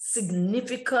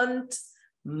significant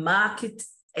market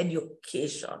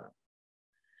education.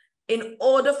 In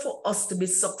order for us to be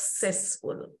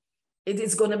successful, it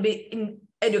is going to be in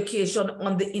education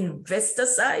on the investor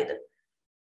side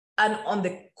and on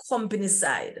the company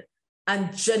side,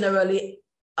 and generally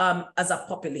as a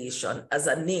population, as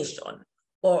a nation,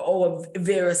 or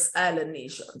various island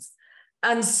nations.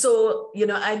 And so, you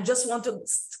know, I just want to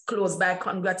close by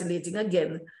congratulating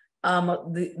again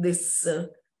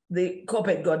the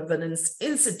Corporate Governance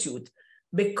Institute,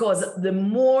 because the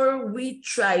more we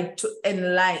try to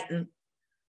enlighten,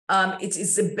 it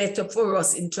is better for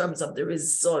us in terms of the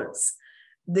results.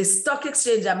 The stock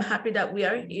exchange, I'm happy that we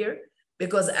are here,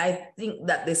 because I think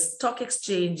that the stock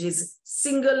exchange is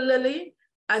singularly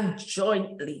and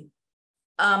jointly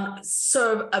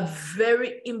serve a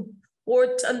very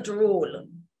important role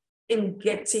in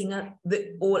getting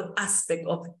the whole aspect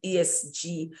of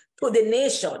ESG to the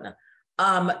nation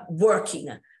working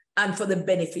and for the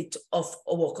benefit of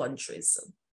our countries.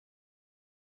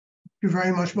 Thank you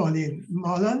very much, Marlene.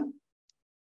 Marlon?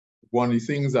 One of the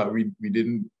things that we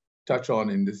didn't touch on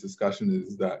in this discussion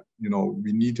is that, you know,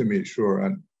 we need to make sure,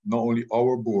 and not only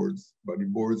our boards, but the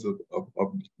boards of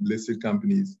listed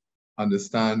companies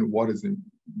understand what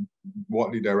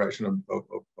the direction of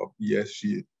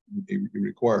ESG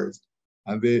requires,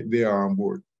 and they are on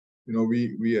board. You know,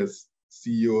 we as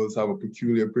CEOs have a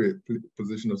peculiar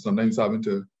position of sometimes having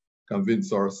to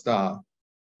convince our staff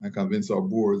and convince our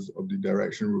boards of the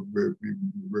direction where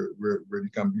the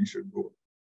company should go.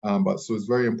 But so it's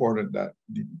very important that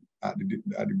at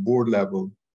the board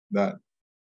level, that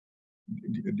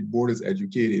the board is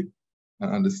educated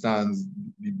and understands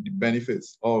the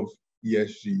benefits of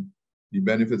ESG, the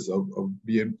benefits of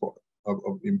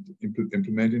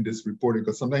implementing this reporting.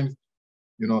 Because sometimes,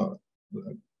 you know,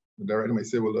 the director might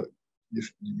say, well, look,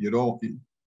 you don't think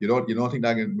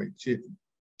that can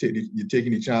you're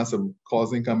taking the chance of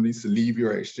causing companies to leave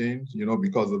your exchange, you know,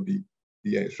 because of the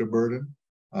extra burden.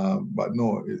 But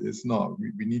no, it's not.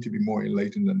 We need to be more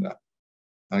enlightened than that.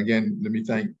 And again, let me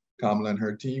thank Kamala and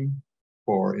her team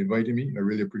for inviting me. I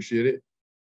really appreciate it.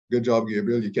 Good job,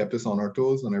 Gabriel. You kept us on our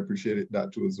toes, and I appreciate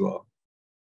that too as well.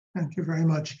 Thank you very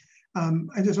much.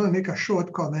 I just want to make a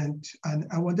short comment, and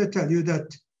I want to tell you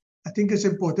that I think it's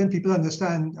important people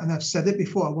understand, and I've said it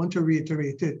before, I want to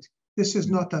reiterate it. This is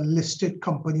not a listed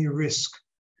company risk.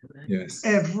 Yes.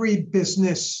 Every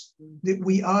business,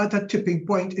 we are at a tipping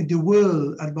point in the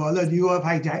world, and Marlon, you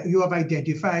have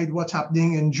identified what's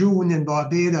happening in June in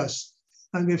Barbados,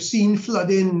 and we've seen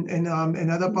flooding in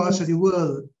other parts of the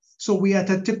world. So we are at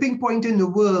a tipping point in the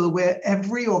world where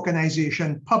every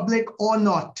organization, public or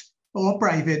not, or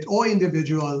private or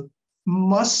individual,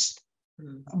 must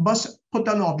put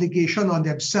an obligation on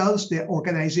themselves, their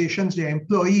organizations, their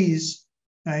employees,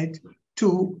 right,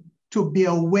 to be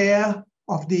aware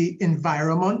of the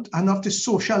environment and of the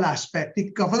social aspect.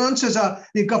 The government is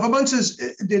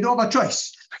they don't have a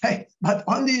choice, right? But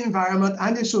on the environment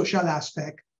and the social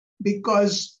aspect,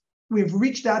 because we've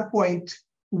reached that point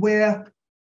where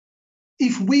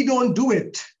if we don't do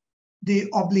it, the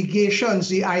obligations,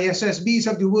 the ISSBs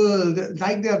of the world,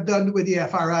 like they have done with the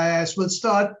FRIS, will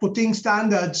start putting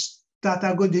standards that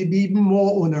are going to be even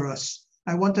more onerous.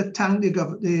 I want to thank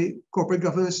the Corporate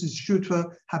Governance Institute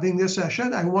for having this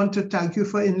session. I want to thank you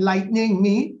for enlightening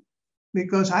me,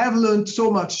 because I have learned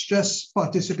so much just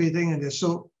participating in this.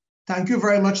 So thank you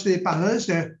very much to the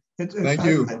panelists. Thank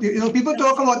you. You know, people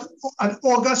talk about an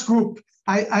August group.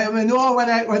 I know when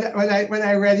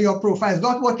I read your profile, it's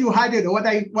not what you had, you know,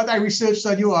 what I researched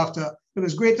on you after. It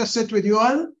was great to sit with you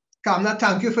all. Kamla,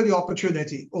 thank you for the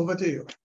opportunity. Over to you.